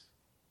limitless.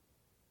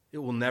 It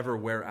will never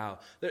wear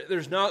out.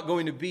 There's not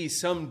going to be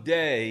some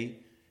day,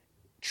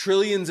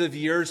 trillions of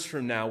years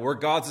from now, where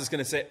God's just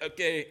going to say,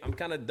 okay, I'm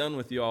kind of done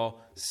with y'all.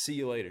 See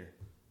you later.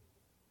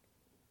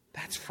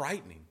 That's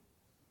frightening.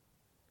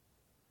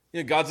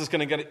 You know, God's just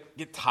going to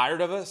get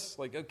tired of us?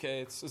 Like,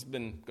 okay, it's just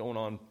been going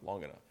on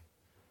long enough.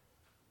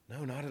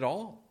 No, not at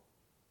all.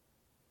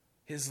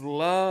 His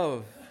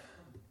love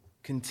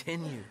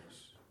continues.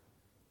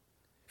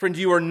 Friend,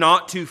 you are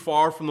not too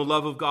far from the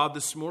love of God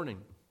this morning.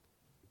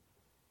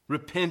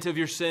 Repent of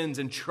your sins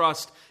and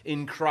trust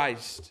in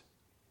Christ.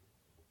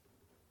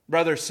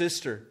 Brother,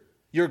 sister,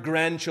 your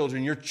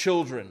grandchildren, your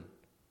children,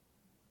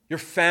 your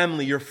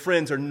family, your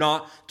friends are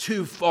not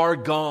too far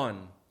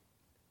gone.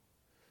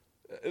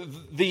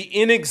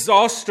 The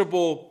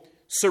inexhaustible,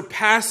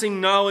 surpassing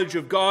knowledge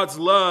of God's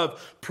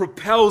love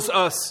propels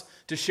us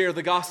to share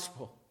the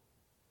gospel.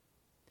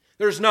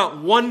 There's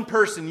not one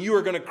person you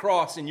are going to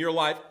cross in your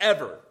life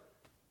ever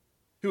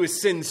who has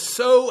sinned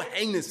so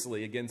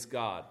heinously against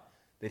God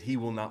that He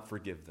will not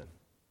forgive them.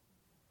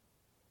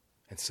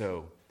 And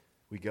so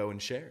we go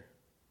and share.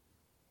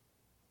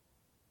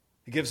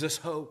 It gives us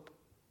hope.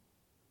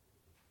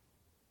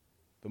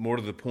 But more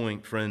to the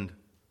point, friend,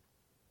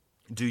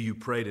 do you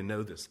pray to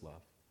know this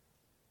love?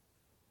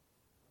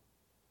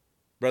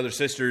 Brother,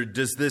 sister,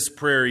 does this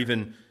prayer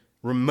even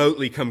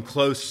remotely come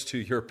close to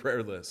your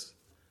prayer list?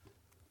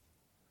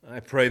 I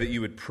pray that you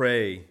would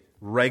pray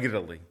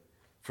regularly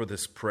for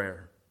this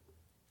prayer.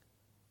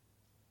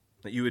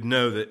 That you would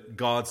know that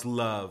God's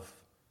love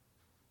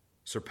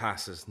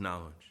surpasses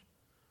knowledge.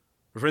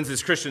 Friends,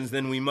 as Christians,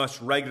 then we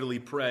must regularly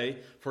pray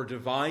for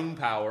divine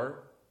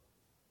power,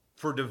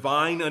 for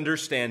divine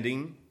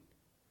understanding,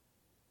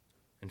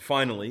 and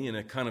finally, in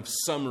a kind of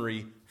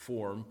summary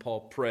form,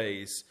 Paul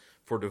prays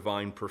for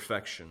divine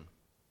perfection.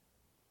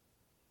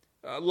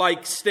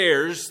 Like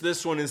stairs,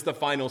 this one is the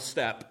final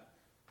step.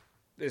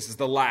 This is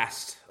the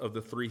last of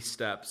the 3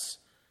 steps.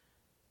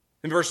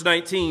 In verse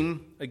 19,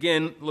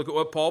 again, look at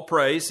what Paul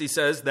prays. He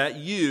says that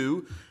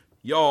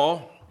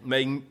y'all,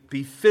 may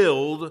be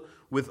filled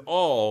with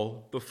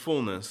all the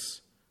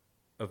fullness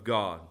of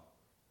God.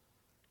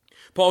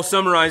 Paul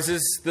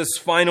summarizes this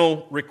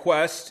final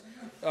request,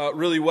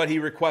 really what he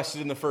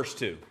requested in the first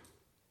 2.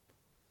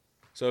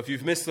 So if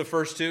you've missed the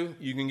first 2,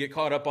 you can get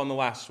caught up on the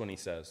last one, he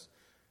says.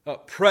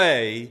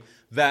 Pray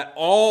that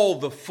all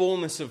the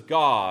fullness of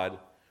God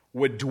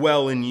would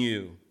dwell in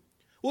you.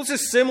 Well,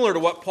 this is similar to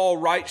what Paul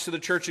writes to the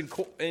church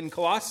in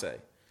Colossae.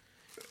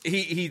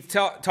 He's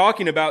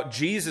talking about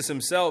Jesus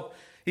himself.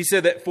 He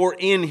said that for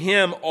in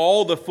Him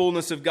all the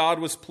fullness of God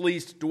was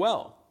pleased to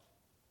dwell.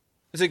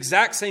 It's the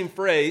exact same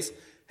phrase.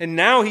 And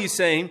now he's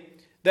saying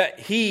that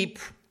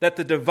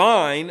the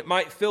divine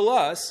might fill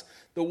us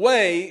the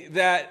way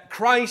that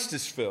Christ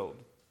is filled.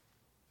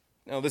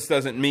 Now, this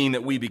doesn't mean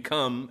that we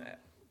become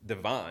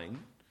divine.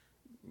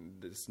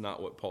 That's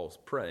not what Paul's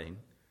praying.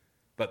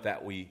 But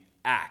that we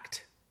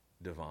act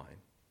divine.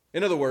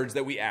 In other words,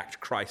 that we act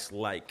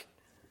Christ-like.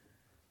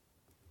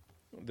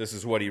 This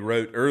is what he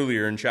wrote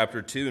earlier in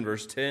chapter 2 and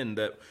verse 10,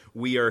 that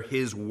we are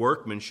his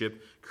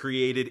workmanship,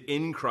 created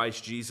in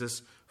Christ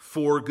Jesus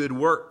for good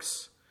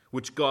works,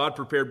 which God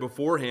prepared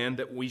beforehand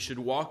that we should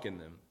walk in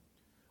them.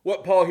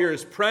 What Paul here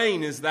is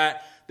praying is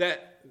that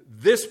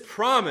this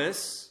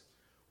promise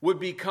would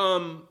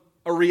become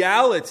a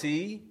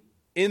reality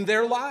in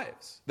their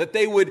lives. That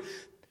they would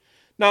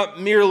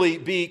not merely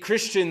be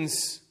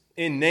Christians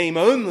in name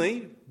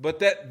only, but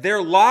that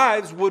their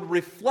lives would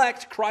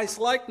reflect Christ's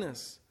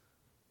likeness.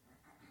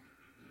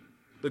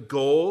 The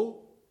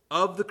goal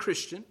of the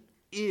Christian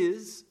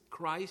is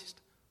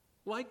Christ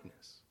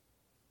likeness.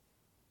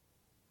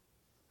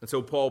 And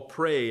so Paul's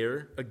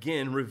prayer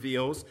again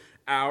reveals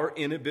our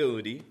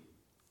inability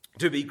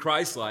to be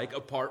Christ-like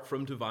apart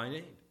from divine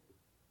aid.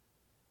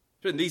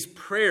 And these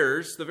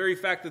prayers, the very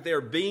fact that they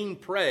are being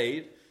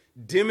prayed,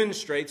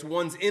 demonstrates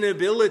one's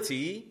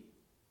inability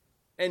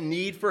and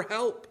need for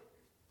help.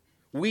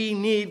 We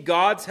need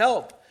God's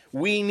help.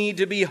 We need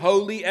to be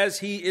holy as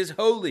he is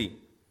holy.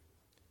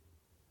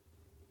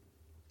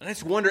 And I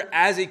just wonder,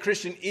 as a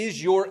Christian,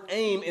 is your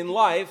aim in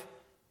life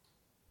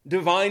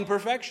divine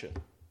perfection?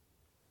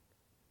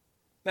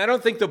 Now, I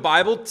don't think the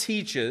Bible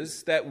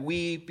teaches that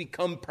we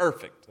become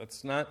perfect.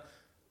 That's not.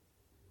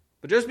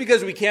 But just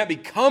because we can't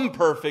become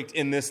perfect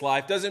in this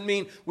life doesn't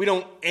mean we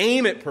don't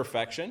aim at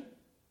perfection.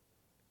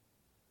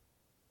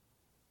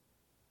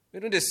 We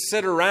don't just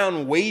sit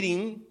around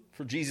waiting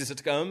for Jesus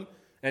to come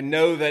and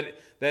know that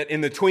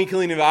in the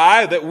twinkling of an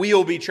eye that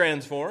we'll be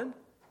transformed.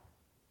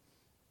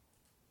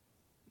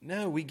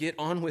 No, we get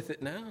on with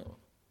it now.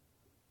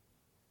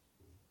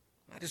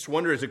 I just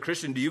wonder, as a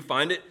Christian, do you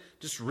find it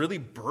just really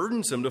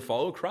burdensome to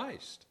follow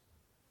Christ?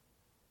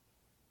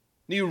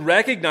 Do you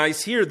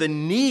recognize here the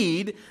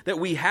need that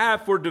we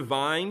have for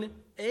divine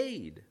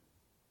aid?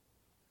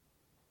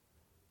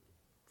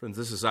 Friends,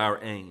 this is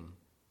our aim.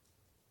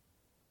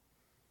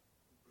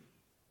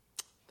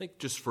 Think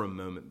just for a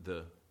moment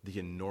the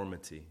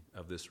enormity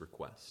of this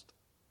request.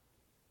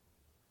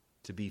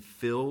 To be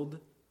filled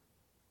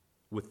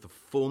with the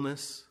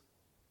fullness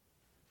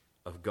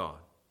of God.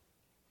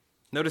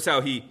 Notice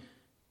how he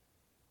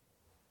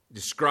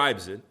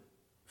describes it,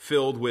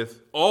 filled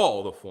with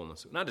all the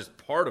fullness, not just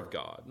part of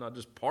God, not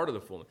just part of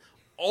the fullness,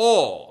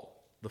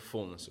 all the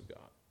fullness of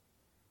God.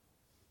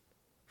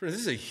 Friends,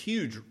 this is a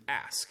huge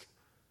ask.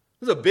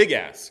 This is a big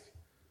ask.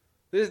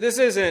 This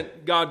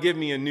isn't, God, give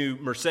me a new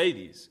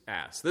Mercedes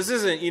ask. This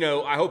isn't,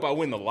 I hope I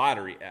win the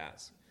lottery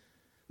ask.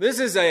 This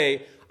is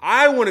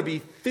I want to be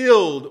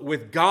filled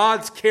with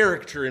God's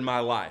character in my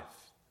life.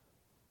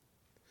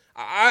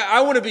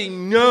 I want to be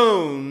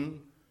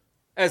known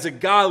as a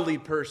godly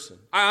person.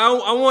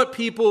 I want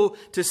people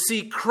to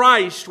see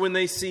Christ when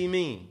they see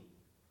me.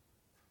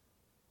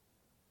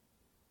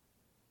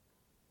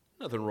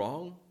 Nothing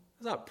wrong.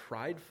 That's not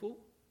prideful.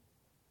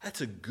 That's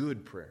a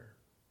good prayer.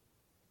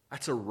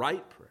 That's a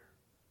right prayer.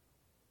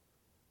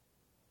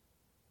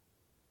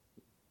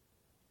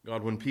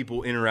 God, when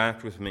people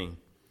interact with me,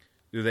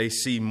 do they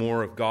see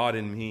more of God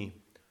in me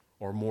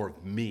or more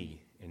of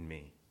me in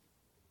me?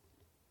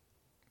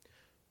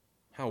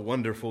 How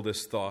wonderful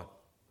this thought.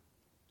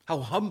 How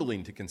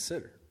humbling to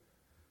consider.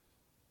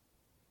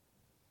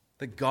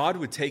 That God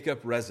would take up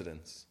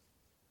residence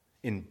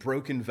in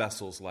broken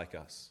vessels like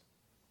us.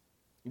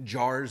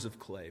 Jars of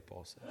clay,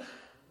 Paul says.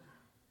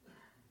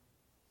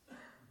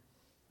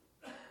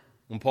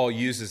 When Paul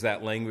uses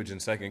that language in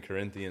 2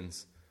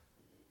 Corinthians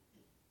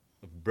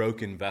of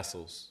broken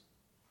vessels,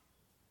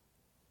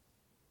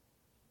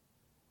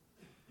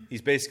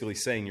 he's basically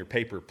saying your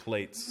paper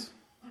plates.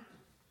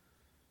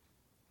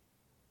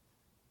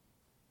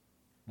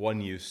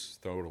 One use,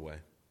 throw it away.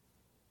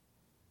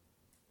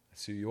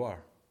 That's who you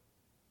are.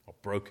 All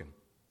broken.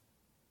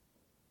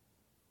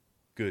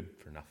 Good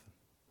for nothing.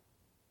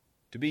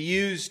 To be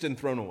used and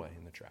thrown away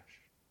in the trash.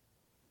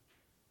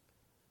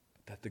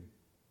 But that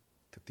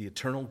the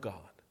eternal God,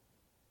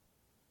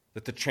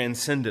 that the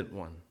transcendent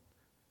one,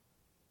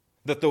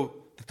 that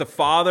the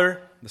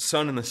Father, the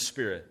Son, and the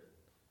Spirit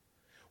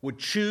would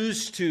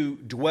choose to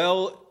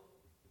dwell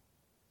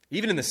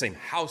even in the same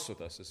house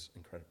with us is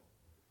incredible.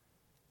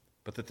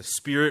 But that the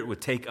Spirit would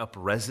take up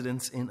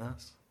residence in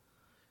us.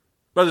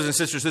 Brothers and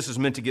sisters, this is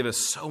meant to give us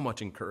so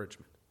much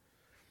encouragement.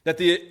 That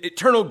the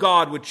eternal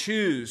God would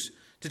choose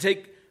to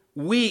take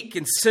weak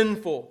and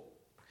sinful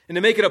and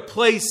to make it a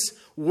place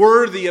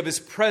worthy of His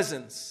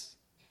presence.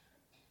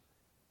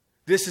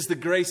 This is the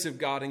grace of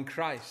God in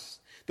Christ.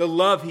 The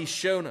love He's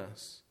shown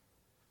us.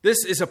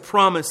 This is a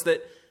promise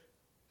that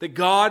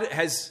God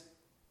has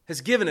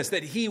given us,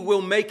 that He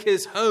will make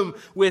His home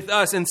with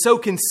us. And so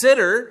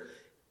consider,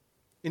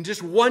 in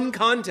just one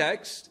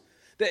context,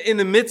 that in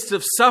the midst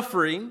of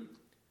suffering,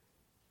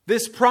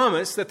 this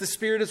promise that the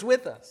Spirit is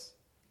with us.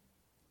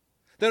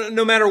 That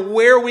no matter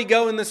where we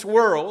go in this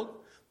world,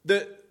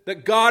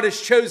 that God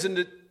has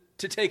chosen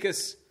to take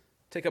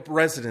up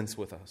residence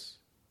with us.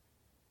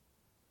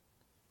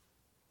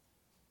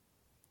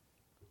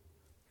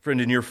 Friend,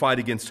 in your fight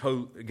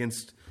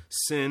against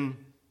sin,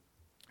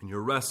 and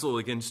your wrestle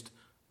against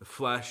the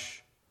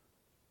flesh,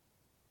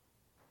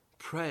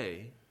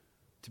 pray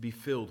to be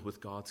filled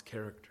with God's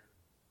character.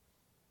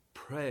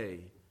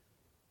 Pray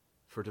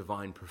for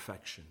divine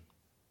perfection.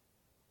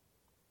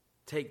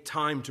 Take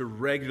time to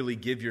regularly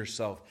give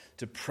yourself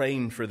to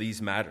praying for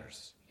these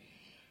matters.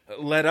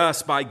 Let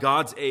us, by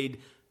God's aid,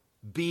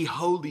 be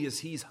holy as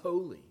He's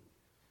holy.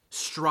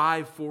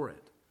 Strive for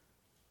it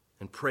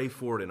and pray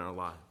for it in our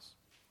lives.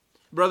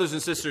 Brothers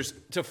and sisters,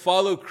 to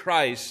follow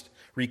Christ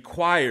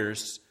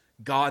requires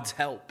God's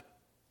help.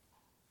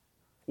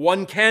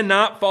 One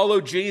cannot follow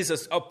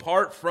Jesus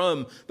apart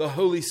from the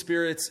Holy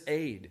Spirit's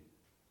aid.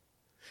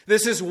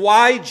 This is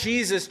why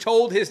Jesus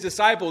told His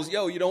disciples,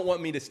 you don't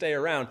want me to stay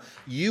around.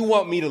 You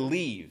want me to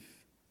leave.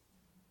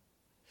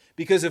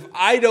 Because if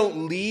I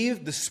don't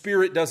leave, the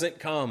Spirit doesn't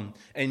come.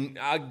 And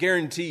I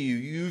guarantee you,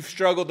 you've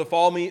struggled to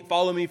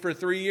follow me for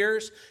 3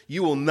 years,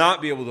 you will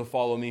not be able to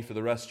follow me for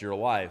the rest of your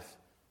life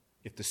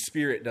if the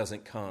Spirit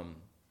doesn't come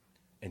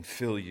and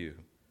fill you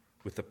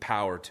with the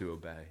power to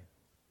obey.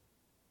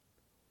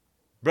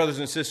 Brothers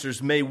and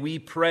sisters, may we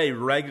pray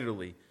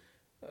regularly.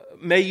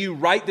 May you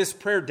write this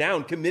prayer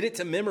down, commit it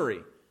to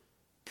memory.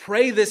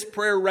 Pray this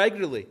prayer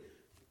regularly.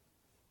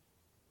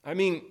 I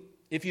mean,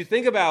 if you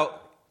think about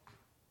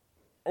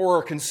or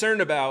are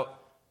concerned about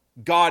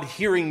God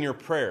hearing your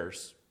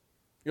prayers,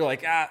 you're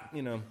like,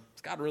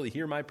 does God really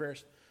hear my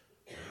prayers?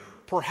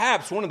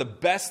 Perhaps one of the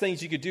best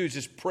things you could do is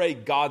just pray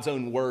God's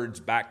own words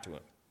back to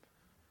Him.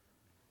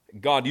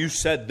 God, you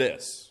said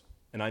this,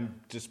 and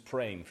I'm just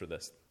praying for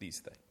these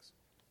things.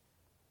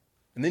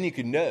 And then you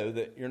can know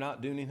that you're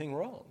not doing anything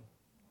wrong.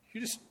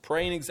 You're just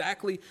praying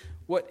exactly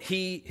what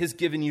He has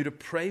given you to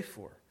pray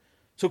for.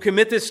 So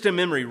commit this to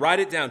memory. Write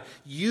it down.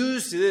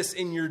 Use this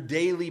in your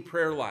daily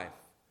prayer life.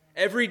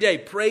 Every day,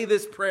 pray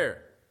this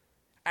prayer.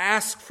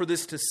 Ask for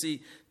this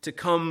to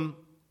come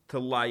to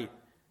light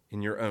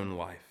in your own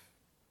life.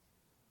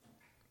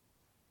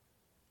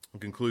 I'll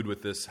conclude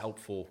with this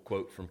helpful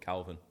quote from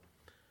Calvin.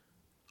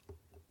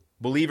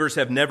 Believers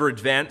have never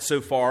advanced so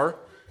far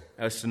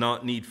as to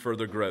not need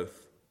further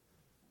growth.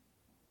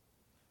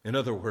 In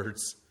other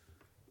words,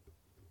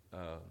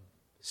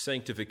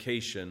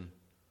 sanctification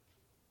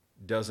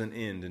doesn't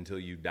end until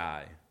you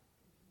die.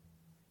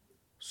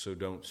 So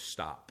don't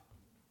stop.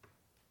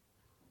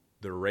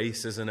 The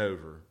race isn't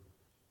over.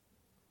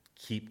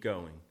 Keep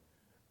going.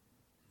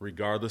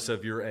 Regardless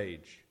of your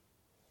age,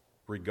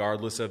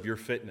 regardless of your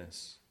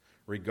fitness,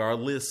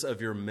 regardless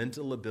of your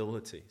mental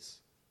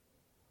abilities,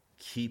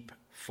 keep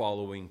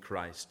following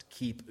Christ.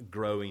 Keep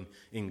growing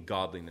in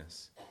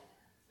godliness.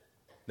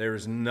 There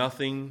is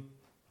nothing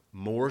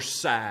more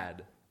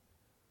sad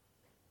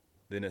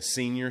than a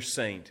senior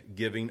saint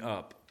giving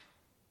up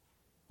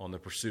on the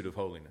pursuit of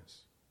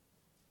holiness.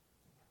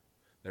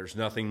 There's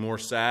nothing more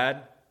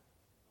sad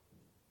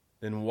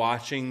than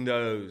watching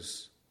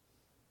those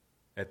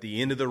at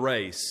the end of the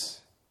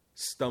race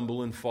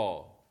stumble and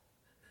fall.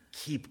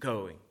 Keep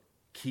going.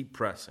 Keep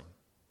pressing.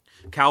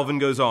 Calvin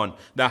goes on,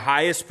 the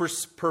highest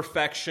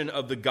perfection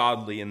of the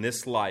godly in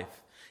this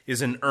life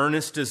is an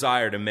earnest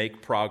desire to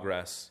make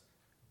progress.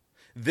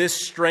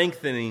 This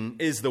strengthening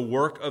is the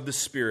work of the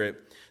Spirit,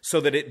 so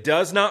that it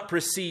does not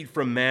proceed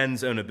from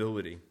man's own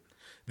ability.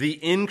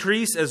 The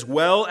increase as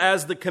well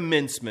as the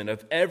commencement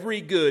of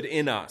every good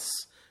in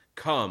us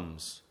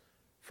comes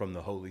from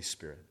the Holy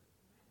Spirit.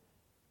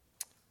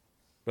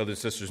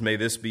 Brothers and sisters, may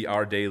this be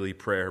our daily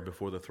prayer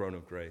before the throne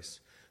of grace,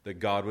 that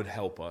God would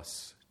help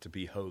us to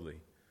be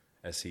holy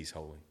as He's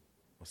holy.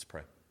 Let's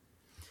pray.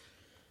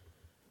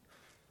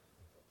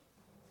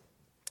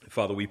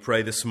 Father, we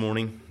pray this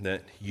morning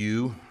that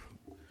You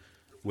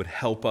would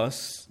help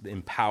us,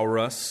 empower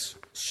us,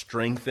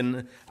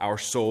 strengthen our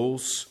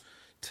souls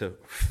to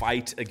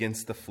fight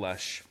against the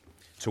flesh,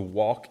 to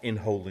walk in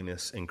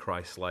holiness and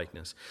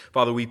Christ-likeness.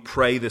 Father, we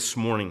pray this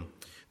morning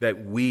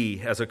that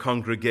we as a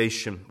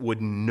congregation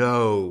would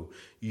know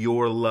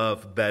Your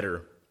love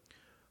better.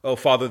 Oh,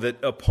 Father,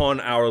 that upon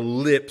our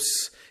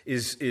lips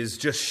is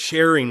just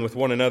sharing with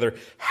one another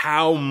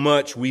how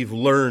much we've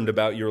learned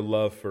about Your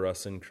love for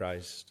us in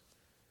Christ.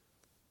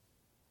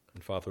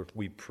 And Father,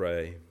 we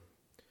pray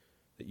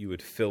that You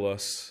would fill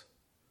us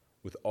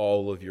with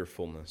all of Your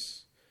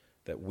fullness,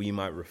 that we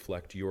might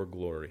reflect Your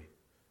glory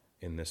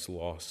in this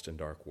lost and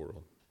dark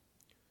world.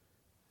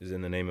 It is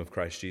in the name of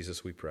Christ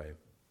Jesus we pray.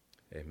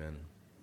 Amen.